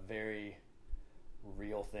like a very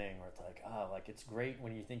real thing, where it's like, like, it's great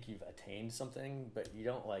when you think you've attained something, but you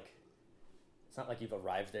don't, like, it's not like you've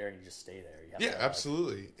arrived there and you just stay there. You have to,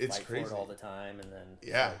 absolutely, like, it's fight crazy for it all the time, and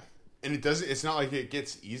then and it doesn't. It's not like it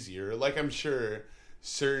gets easier. Like, I'm sure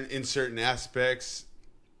in certain aspects,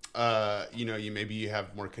 you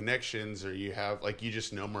have more connections, or you have, like, you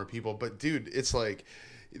just know more people. But dude, it's like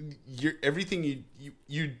everything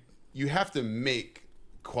you have to make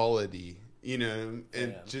quality, and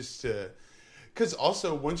just to, because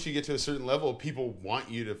also once you get to a certain level, people want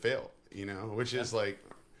you to fail, which is like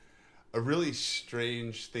a really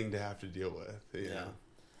strange thing to have to deal with. You know?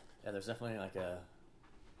 Yeah, there's definitely like a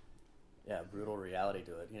brutal reality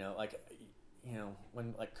to it.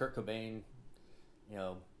 When like Kurt Cobain,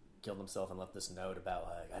 killed himself and left this note about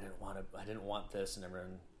like, I didn't want this, and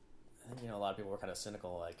everyone, I think, a lot of people were kind of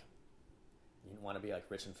cynical, like, you want to be like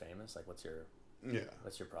rich and famous, like what's your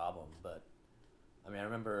problem? But I mean, I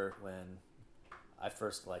remember when I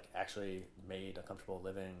first like actually made a comfortable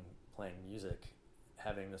living playing music,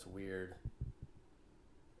 having this weird,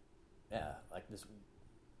 like this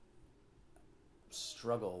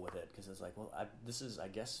struggle with it, because it's like, well, this is, I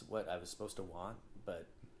guess, what I was supposed to want, but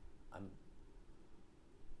I'm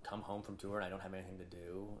come home from tour and I don't have anything to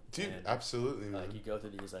do. Dude, and, absolutely, man. Like, you go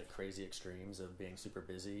through these like crazy extremes of being super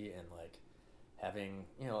busy and like having,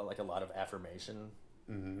 like a lot of affirmation.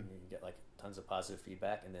 Mm-hmm. You get like tons of positive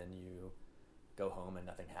feedback, and then you go home and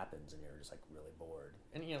nothing happens, and you're just like really bored.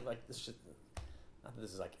 And like this shit, not that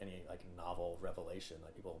this is like any like novel revelation,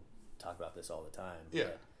 like people talk about this all the time. Yeah.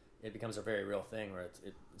 But it becomes a very real thing, where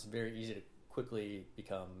it's very easy to quickly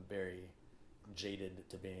become very jaded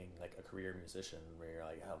to being like a career musician, where you're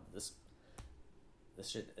like, oh, this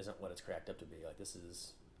shit isn't what it's cracked up to be. Like, this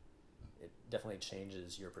is it definitely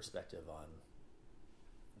changes your perspective on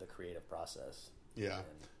the creative process. Yeah.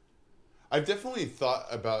 I've definitely thought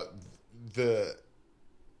about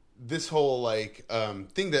this whole like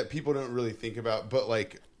thing that people don't really think about, but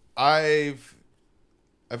like I've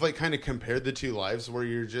like kind of compared the two lives where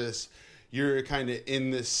you're kind of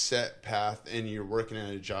in this set path and you're working at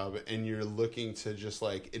a job and you're looking to just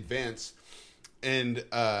like advance. And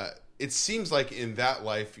it seems like in that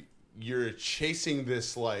life you're chasing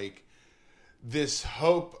this like this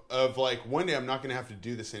hope of like one day I'm not going to have to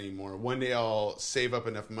do this anymore. One day I'll save up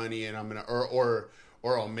enough money and I'm going to or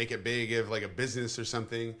I'll make it big if like a business or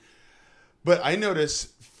something. But I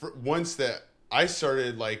noticed once that I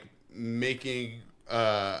started like making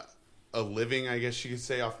a living, I guess you could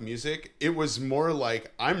say, off music, it was more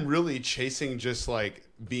like I'm really chasing just like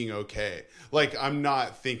being okay. Like I'm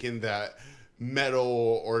not thinking that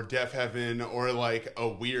metal or Def Heaven or like a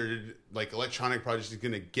weird like electronic project is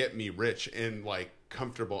gonna get me rich and like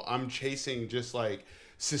comfortable. I'm chasing just like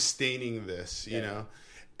sustaining this, you know,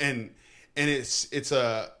 and it's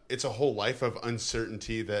a whole life of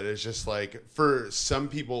uncertainty that is just like for some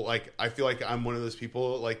people. Like I feel like I'm one of those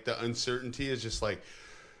people. Like the uncertainty is just like,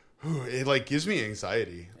 whew, it like gives me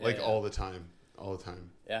anxiety all the time.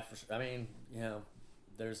 Yeah, for sure. I mean, you know,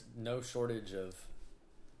 there's no shortage of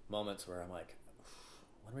moments where I'm like,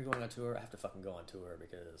 when are we going on tour? I have to fucking go on tour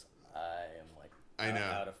because I am like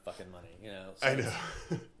out of fucking money, you know. So I know.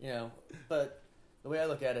 You know, but the way I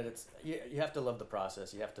look at it, it's you have to love the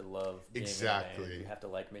process. You have to love being in a band. You have to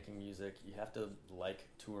like making music. You have to like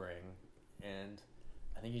touring, and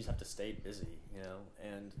I think you just have to stay busy, you know.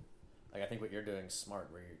 And like I think what you're doing is smart,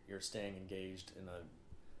 where you're staying engaged in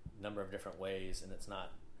a number of different ways, and it's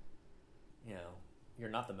not, you know, you're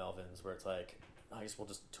not the Melvins where it's like, I guess we'll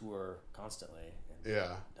just tour constantly. And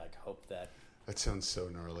like hope that sounds so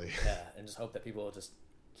gnarly. Yeah, and just hope that people will just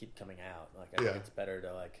keep coming out. Like I think it's better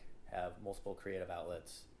to like have multiple creative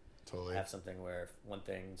outlets. Totally. Have something where if one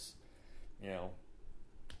thing's, you know,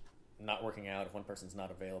 not working out, if one person's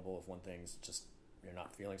not available, if one thing's just you're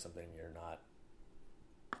not feeling something, you're not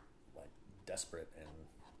like desperate and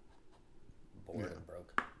bored and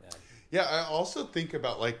broke. Yeah, I also think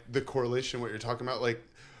about like the correlation what you're talking about. Like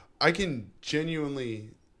I can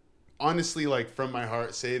genuinely, honestly, like from my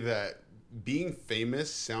heart say that being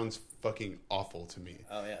famous sounds fucking awful to me.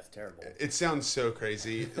 Oh yeah, it's terrible. It sounds so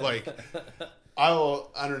crazy. Like I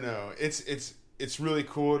don't know. It's really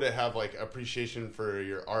cool to have like appreciation for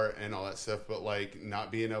your art and all that stuff, but like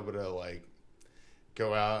not being able to like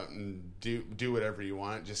go out and do whatever you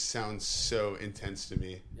want just sounds so intense to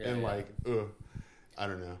me. Yeah, and like, I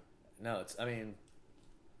don't know. No, I mean,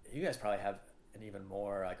 you guys probably have an even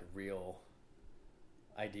more like real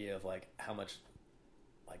idea of like how much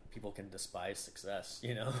like people can despise success,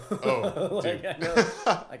 you know? Oh, like, dude.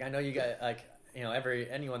 I know you guys, like, you know,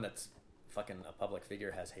 anyone that's fucking a public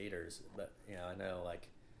figure has haters, but you know, I know like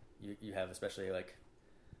you have especially like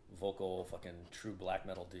vocal fucking true black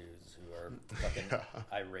metal dudes who are fucking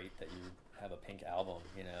irate that you have a Pink album,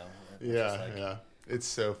 you know? Yeah. It's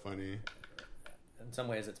so funny. In some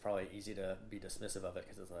ways, it's probably easy to be dismissive of it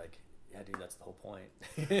because it's like, yeah, dude, that's the whole point.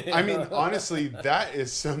 I mean, honestly, that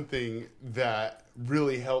is something that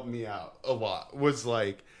really helped me out a lot. Was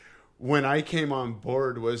like when I came on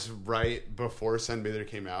board was right before Sunbather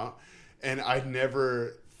came out, and I'd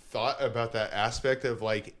never thought about that aspect of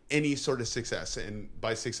like any sort of success. And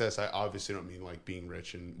by success, I obviously don't mean like being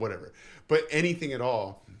rich and whatever, but anything at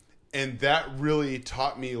all. And that really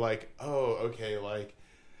taught me like, oh, okay, like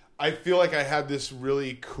I feel like I had this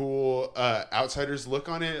really cool outsider's look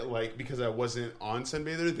on it, like because I wasn't on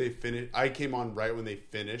Sunbather. I came on right when they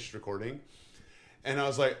finished recording, and I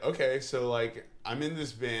was like, okay, so like I'm in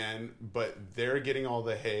this band, but they're getting all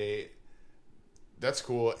the hate. That's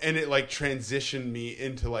cool, and it like transitioned me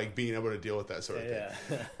into like being able to deal with that sort of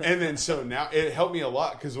thing. And then so now it helped me a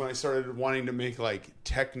lot because when I started wanting to make like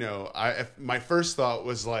techno, my first thought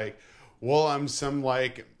was like, well, I'm some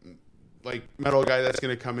like metal guy that's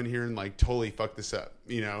gonna come in here and like totally fuck this up,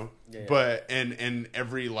 you know. But and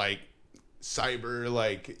every like cyber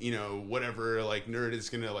like, you know, whatever like nerd is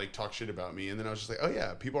gonna like talk shit about me, and then I was just like, oh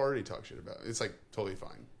yeah, people already talk shit about me. It's like totally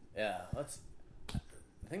fine. Yeah, that's the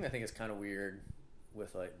thing I think is kind of weird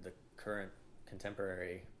with like the current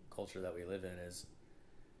contemporary culture that we live in is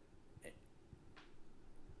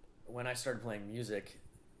when I started playing music,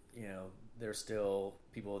 you know, there's still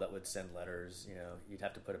people that would send letters, you know, you'd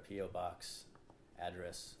have to put a P.O. box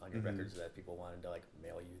address on your records that people wanted to like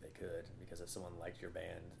mail you, they could, because if someone liked your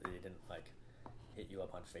band, they didn't like hit you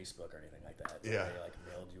up on Facebook or anything like that. Yeah. They like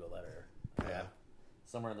mailed you a letter. Yeah.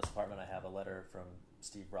 Somewhere in this apartment I have a letter from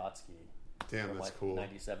Steve Brodsky. Damn, from that's like cool.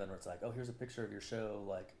 97, where it's like, oh, here's a picture of your show.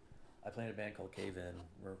 Like, I play in a band called Cave In.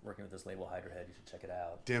 We're working with this label, Hyderhead. You should check it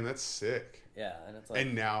out. Damn, that's sick. Yeah, and it's like,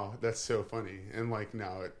 And now that's so funny, and like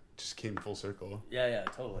now it just came full circle. yeah,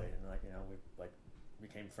 totally. And like, we like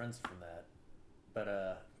became friends from that. But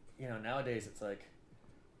nowadays it's like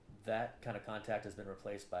that kind of contact has been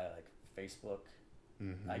replaced by like Facebook.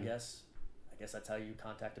 Mm-hmm. I guess that's how you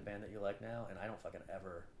contact a band that you like now. And I don't fucking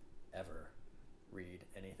ever read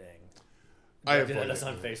anything directed at us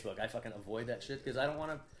on Facebook. I fucking avoid that shit because I don't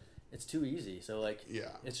want to. It's too easy. So like, yeah,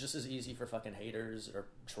 it's just as easy for fucking haters or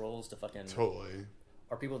trolls to fucking totally,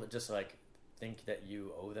 or people that just like think that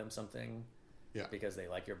you owe them something, yeah, because they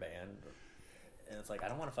like your band, and it's like I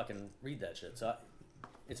don't want to fucking read that shit. So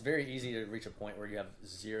it's very easy to reach a point where you have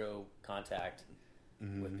zero contact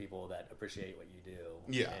with people that appreciate what you do,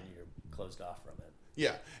 yeah, and you're closed off from it.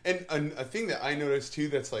 Yeah, and a thing that I noticed too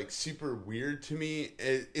that's like super weird to me,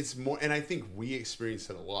 it's more, and I think we experience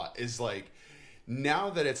it a lot, is like now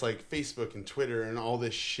that it's like Facebook and Twitter and all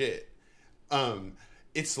this shit,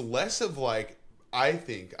 it's less of like, I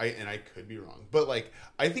think, and I could be wrong, but like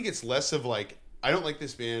I think it's less of like, I don't like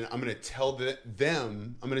this band, I'm gonna tell the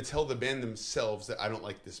band themselves that I don't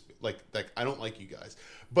like this, like I don't like you guys.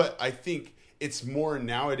 But I think it's more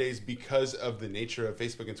nowadays, because of the nature of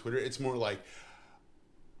Facebook and Twitter, it's more like,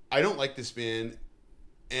 I don't like this band,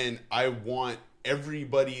 and I want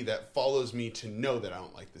everybody that follows me to know that I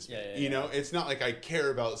don't like this band. You know, it's not like I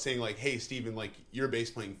care about saying like, hey, Steven, like your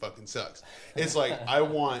bass playing fucking sucks. It's like, I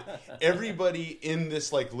want everybody in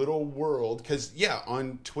this like little world, because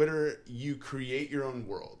on Twitter, you create your own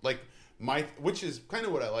world. Like which is kind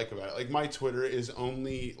of what I like about it. Like my Twitter is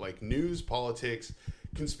only like news, politics,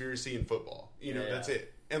 conspiracy, and football. That's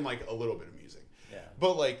it. And like a little bit of music. Yeah.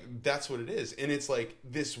 But like that's what it is. And it's like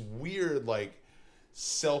this weird like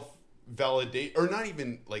self-validate, or not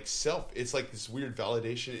even like it's like this weird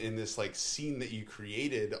validation in this like scene that you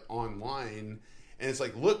created online. And it's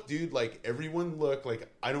like, look, dude, like everyone look,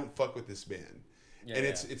 like I don't fuck with this band. Yeah, and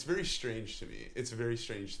it's very strange to me. It's a very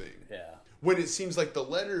strange thing. Yeah. When it seems like the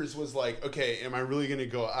letters was like, okay, am I really going to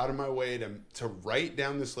go out of my way to write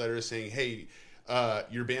down this letter saying, hey,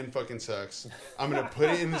 your band fucking sucks. I'm gonna put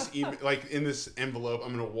it in this email, like in this envelope.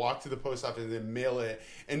 I'm gonna walk to the post office and then mail it,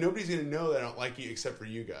 and nobody's gonna know that I don't like you except for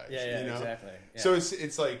you guys. Yeah, exactly. Yeah. So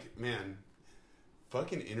it's like, man,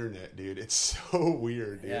 fucking internet, dude. It's so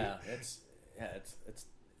weird, dude. Yeah, it's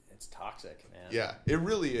toxic, man. Yeah, it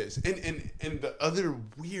really is. And the other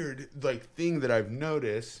weird like thing that I've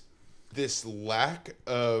noticed, this lack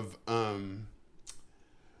of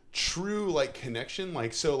true like connection.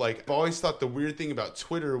 Like, so like I've always thought the weird thing about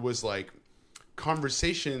Twitter was like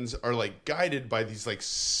conversations are like guided by these like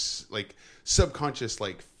subconscious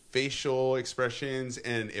like facial expressions.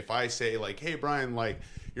 And if I say like, hey Brian, like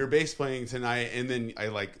you're bass playing tonight, and then I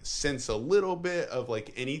like sense a little bit of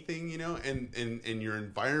like anything, and your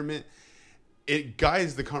environment, it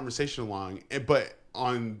guides the conversation along. But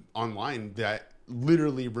online that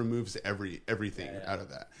literally removes everything out of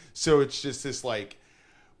that. So it's just this like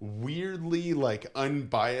weirdly like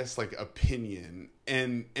unbiased like opinion,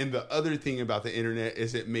 and the other thing about the internet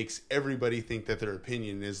is it makes everybody think that their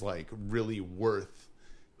opinion is like really worth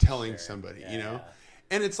telling somebody, and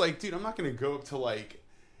it's like, dude, I'm not gonna go up to like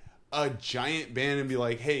a giant band and be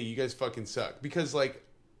like, hey, you guys fucking suck, because like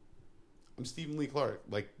I'm Stephen Lee Clark,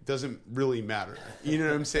 like doesn't really matter, you know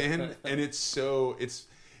what I'm saying? And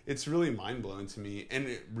it's really mind-blowing to me, and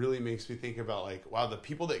it really makes me think about like, wow, the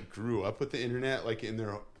people that grew up with the internet like in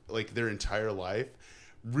their entire life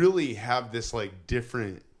really have this like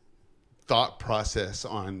different thought process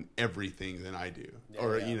on everything than I do.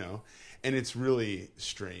 And it's really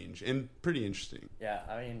strange and pretty interesting. Yeah,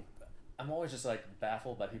 I mean, I'm always just like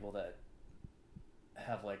baffled by people that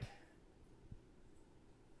have like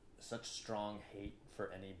such strong hate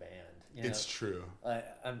for any band. It's true.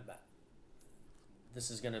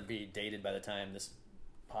 This is going to be dated by the time this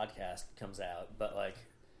podcast comes out, but like,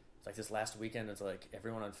 it's like this last weekend, it's like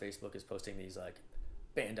everyone on Facebook is posting these like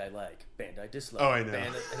band I like, band I dislike. Oh, I know.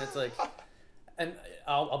 And it's like, and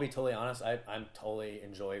I'll be totally honest, I'm totally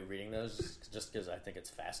enjoy reading those just because I think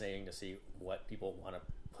it's fascinating to see what people want to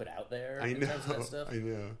put out there. I know. Terms of that stuff. I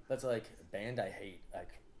know. That's like band I hate. Like,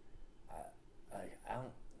 I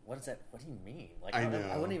don't. What is that? What do you mean? Like,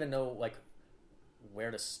 I wouldn't even know like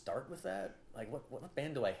where to start with that. Like, what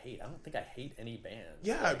band do I hate? I don't think I hate any band.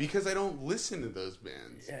 Yeah, like, because I don't listen to those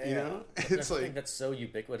bands. Yeah, you know? It's like, I think that's so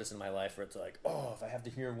ubiquitous in my life where it's like, oh, if I have to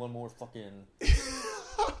hear one more fucking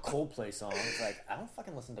Coldplay song, it's like, I don't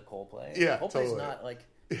fucking listen to Coldplay. Yeah, Coldplay's totally. not like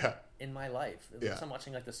in my life. Unless I'm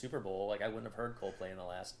watching like the Super Bowl, like I wouldn't have heard Coldplay in the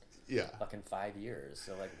last fucking 5 years.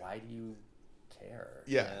 So like, why do you care.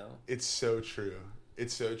 Yeah, you know? it's so true.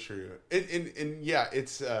 It's so true. And yeah,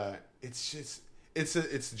 it's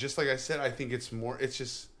just like I said. I think it's more. It's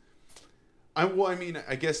just. I mean,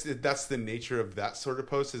 I guess that's the nature of that sort of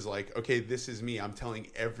post is like, okay, this is me. I'm telling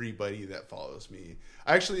everybody that follows me.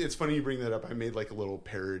 Actually, it's funny you bring that up. I made like a little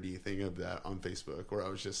parody thing of that on Facebook where I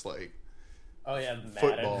was just like, oh yeah,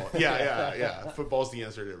 football. Yeah. Football's the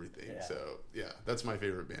answer to everything. Yeah. So yeah, that's my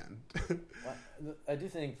favorite band. Well, I do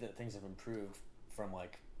think that things have improved from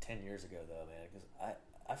like 10 years ago, though, man. Because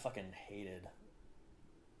I fucking hated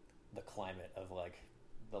the climate of like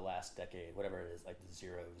the last decade, whatever it is, like the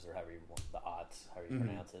zeros or however you want, the aughts, however you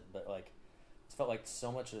pronounce it. But like, it felt like so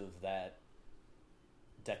much of that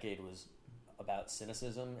decade was about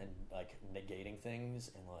cynicism and like negating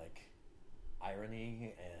things and like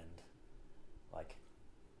irony and like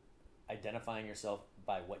identifying yourself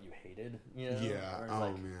by what you hated, you know? Yeah. Whereas, Oh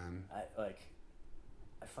like, man.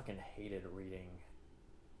 I fucking hated reading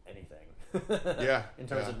anything. Yeah. In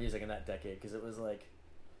terms of music in that decade, because it was like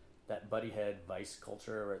that buddy head Vice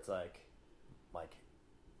culture where it's like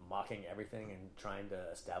mocking everything and trying to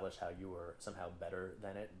establish how you were somehow better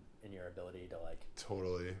than it in your ability to like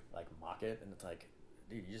Totally. like mock it, and it's like,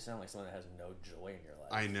 dude, you just sound like someone that has no joy in your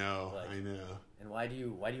life. I know. Like, I know. And why do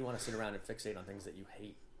you want to sit around and fixate on things that you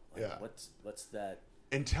hate? Like, Yeah. What's that?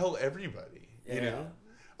 And tell everybody. Yeah. You know.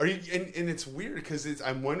 Are you and it's weird because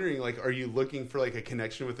I'm wondering like, are you looking for like a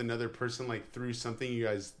connection with another person like through something you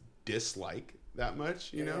guys dislike that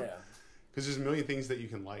much? You know. Yeah. Because there's a million things that you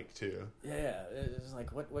can like too. Yeah. It's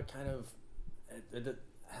like what kind of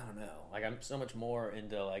I don't know. Like I'm so much more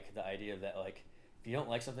into like the idea that like if you don't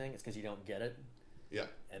like something, it's because you don't get it. Yeah.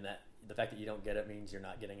 And that the fact that you don't get it means you're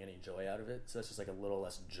not getting any joy out of it. So it's just like a little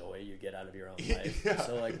less joy you get out of your own life. Yeah.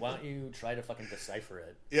 So like, why don't you try to fucking decipher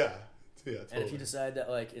it? Yeah. Yeah. Totally. And if you decide that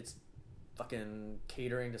like it's fucking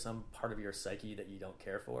catering to some part of your psyche that you don't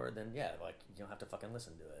care for, then yeah, like you don't have to fucking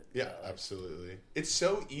listen to it. Yeah, like, absolutely. It's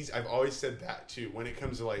so easy. I've always said that too. When it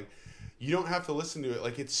comes to like, you don't have to listen to it.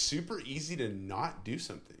 Like it's super easy to not do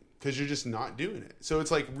something because you're just not doing it. So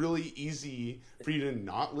it's like really easy for you to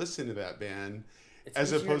not listen to that band,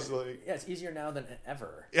 as easier, opposed to like, yeah, it's easier now than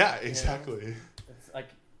ever. yeah, exactly. You know? It's like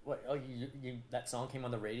what? Oh, you that song came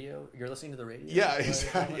on the radio. You're listening to the radio. Yeah, Like,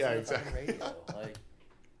 exactly. Yeah, listen to the fucking exactly. radio. Like,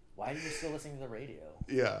 why are you still listening to the radio?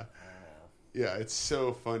 Yeah. I don't know. Yeah, it's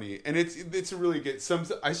so funny, and it's a really good.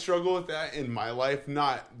 I struggle with that in my life,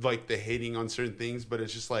 not like the hating on certain things, but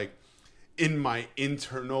it's just like in my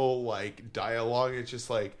internal like dialogue. It's just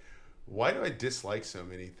like, why do I dislike so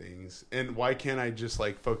many things, and why can't I just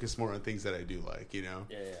like focus more on things that I do like, you know?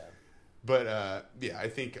 Yeah. But yeah, I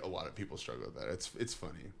think a lot of people struggle with that. It's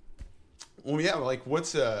funny. Well, yeah, like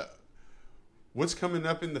what's coming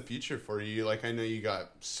up in the future for you? Like, I know you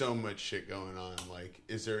got so much shit going on. Like,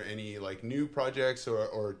 is there any like new projects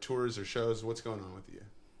or tours or shows? What's going on with you?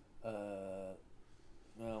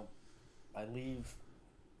 Well, I leave,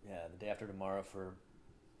 the day after tomorrow for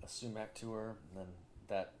a Sumac tour, and then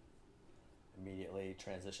that immediately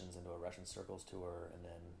transitions into a Russian Circles tour, and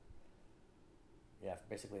then,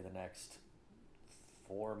 basically the next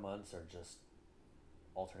 4 months are just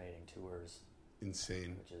alternating tours.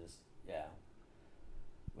 Insane.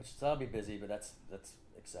 So I'll be busy, but that's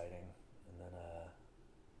exciting. And then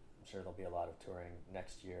I'm sure there'll be a lot of touring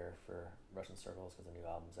next year for Russian Circles because the new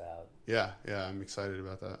album's out. Yeah, I'm excited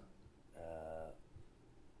about that.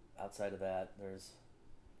 Outside of that, there's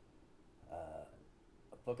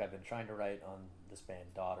a book I've been trying to write on this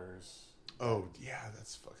band Daughters. Oh, yeah,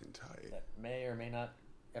 that's fucking tight. That may or may not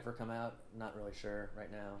ever come out. I'm not really sure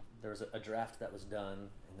right now. There was a draft that was done,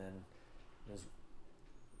 and then it was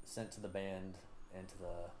sent to the band and to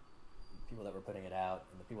the people that were putting it out,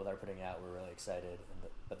 and the people that were putting it out were really excited,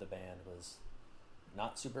 but the band was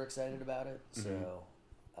not super excited about it. Mm-hmm. So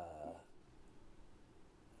I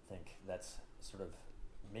think that's sort of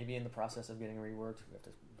maybe in the process of getting reworked. We have to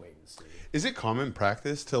wait and see. Is it common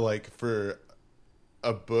practice to like for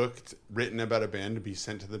a book written about a band to be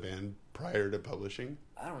sent to the band prior to publishing?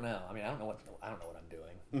 I don't know. I mean, I don't know what I'm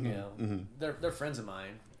doing. Mm-hmm. You know, Mm-hmm. they're friends of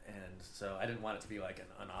mine, and so I didn't want it to be like an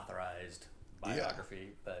unauthorized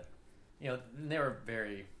biography. But you know, they were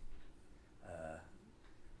very,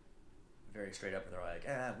 very straight up. And they're like,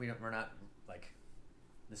 we're not like,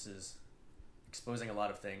 this is exposing a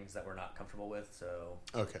lot of things that we're not comfortable with. So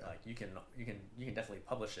Okay. like you can definitely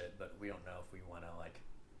publish it, but we don't know if we want to like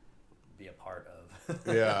be a part of.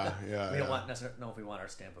 Yeah. We don't necessarily know if we want our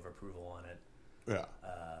stamp of approval on it. Yeah.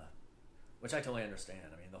 Which I totally understand.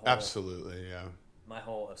 I mean, the whole Absolutely. Yeah. my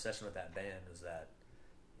whole obsession with that band was that,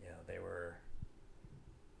 you know, they were,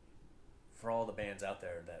 for all the bands out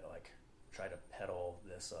there that like try to peddle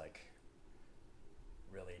this like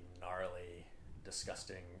really gnarly,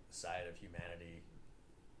 disgusting side of humanity,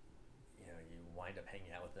 you know, you wind up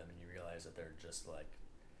hanging out with them and you realize that they're just like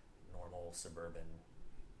normal suburban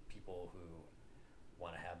people who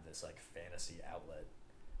want to have this like fantasy outlet.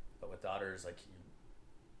 But with daughters, like, you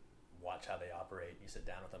watch how they operate and you sit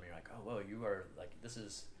down with them and you're like, oh, whoa, you are like, this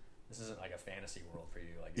isn't like a fantasy world for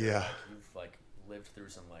you. Like, yeah, like, you've like lived through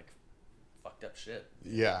some like fucked up shit.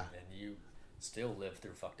 Yeah. And you still live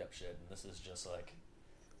through fucked up shit, and this is just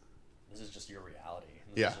your reality.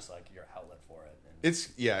 This is just like your outlet for it. And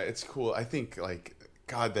it's cool. I think like,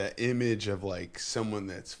 God, that image of like someone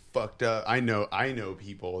that's fucked up. I know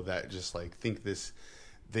people that just like think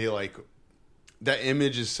they like, that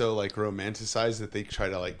image is so like romanticized that they try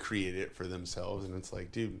to like create it for themselves. And it's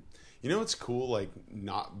like, dude, you know what's cool? Like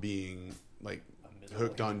not being like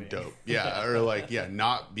hooked on dope. Yeah. Or like, yeah,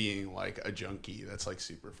 not being like a junkie that's like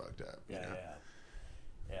super fucked up. Yeah.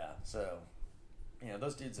 So, you know,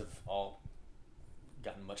 those dudes have all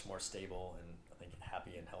gotten much more stable and I think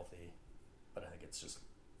happy and healthy. But I think it's just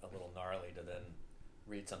a little gnarly to then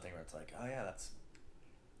read something where it's like, oh yeah,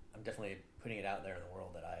 I'm definitely putting it out there in the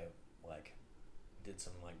world that I like did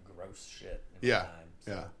some like gross shit in my time.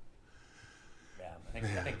 So, I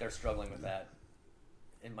think they're struggling with that.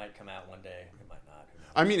 It might come out one day, it might not.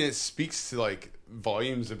 I mean, it speaks to like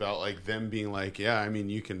volumes about like them being like, yeah, I mean,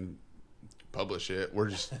 you can publish it. We're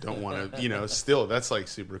just don't want to, you know, still that's like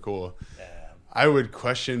super cool. Yeah. I would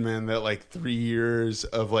question, man, that like 3 years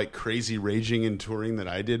of like crazy raging and touring that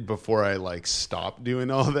I did before I like stopped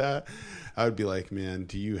doing all that. I would be like, man,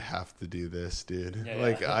 do you have to do this, dude? Yeah,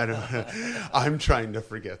 like, I don't, I'm trying to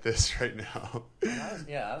forget this right now.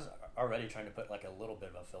 I was already trying to put like a little bit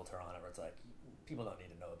of a filter on it where it's like, people don't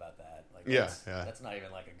need to know about that. Like, that's not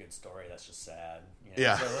even like a good story. That's just sad. You know?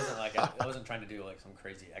 Yeah. So it wasn't like, I wasn't trying to do like some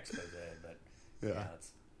crazy expose, but they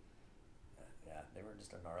were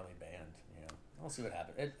just a gnarly band, you know. We'll see what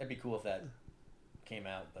happens. It'd be cool if that came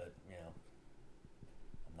out, but, you know,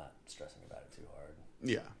 I'm not stressing about it too hard.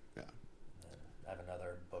 Yeah. And I have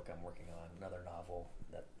another book I'm working on, another novel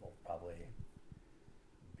that will probably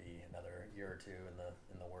be another year or two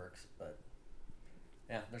in the works, but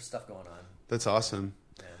yeah, there's stuff going on. That's awesome.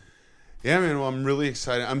 Yeah, man. Well, I'm really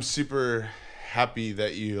excited. I'm super happy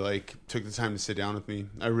that you like took the time to sit down with me.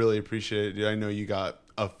 I really appreciate it, dude. I know you got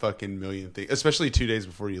a fucking million things, especially 2 days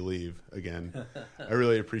before you leave again. I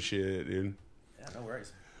really appreciate it, dude. Yeah, no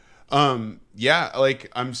worries.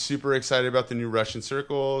 Like I'm super excited about the new Russian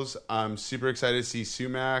Circles. I'm super excited to see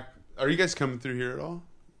Sumac. Are you guys coming through here at all?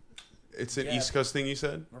 It's an East Coast thing, you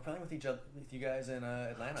said? We're playing with you guys in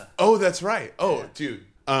Atlanta. Oh, that's right. Oh, dude.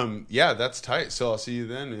 That's tight. So I'll see you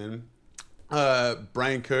then, man.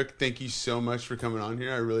 Brian Cook, thank you so much for coming on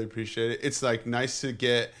here. I really appreciate it. It's like nice to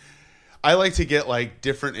get. I like to get like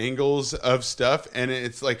different angles of stuff, and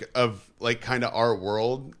it's like of like kind of our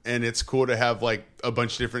world, and it's cool to have like a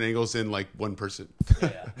bunch of different angles in like one person.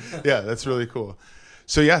 Yeah. Yeah, that's really cool.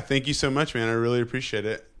 So yeah, thank you so much, man. I really appreciate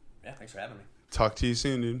it. Yeah, thanks for having me. Talk to you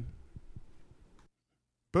soon, dude.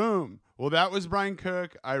 Boom. Well, that was Brian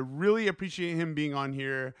Cook. I really appreciate him being on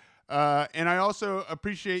here. And I also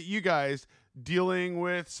appreciate you guys dealing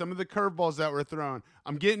with some of the curveballs that were thrown.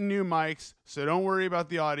 I'm getting new mics, so don't worry about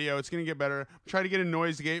the audio. It's going to get better. I'm trying to get a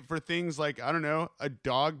noise gate for things like, I don't know, a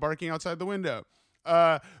dog barking outside the window.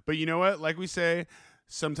 But you know what? Like we say,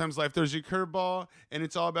 sometimes life throws you a curveball, and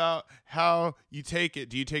it's all about how you take it.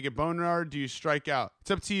 Do you take it boneyard? Do you strike out?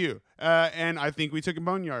 It's up to you. And I think we took a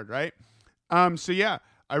boneyard, right? So yeah,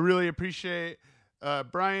 I really appreciate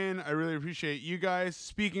Brian. I really appreciate you guys.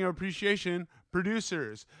 Speaking of appreciation,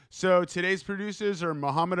 producers. So today's producers are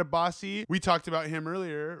Muhammad Abbasi. We talked about him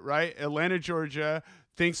earlier, right? Atlanta, Georgia.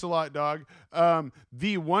 Thanks a lot, dog.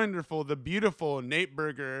 The wonderful, the beautiful Nate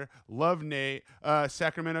Berger. Love Nate.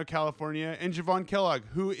 Sacramento, California. And Javon Kellogg,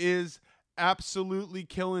 who is absolutely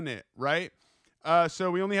killing it, right?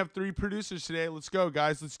 So we only have 3 producers today. Let's go,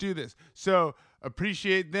 guys. Let's do this. So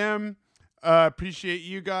appreciate them. Appreciate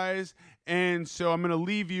you guys. And so I'm going to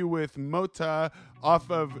leave you with Mota off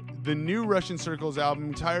of the new Russian Circles album.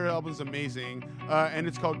 Entire album's amazing. And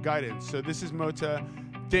it's called Guidance. So this is Mota.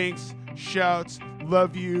 Thanks. Shouts.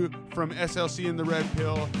 Love you from SLC and the Red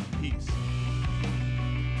Pill. Peace.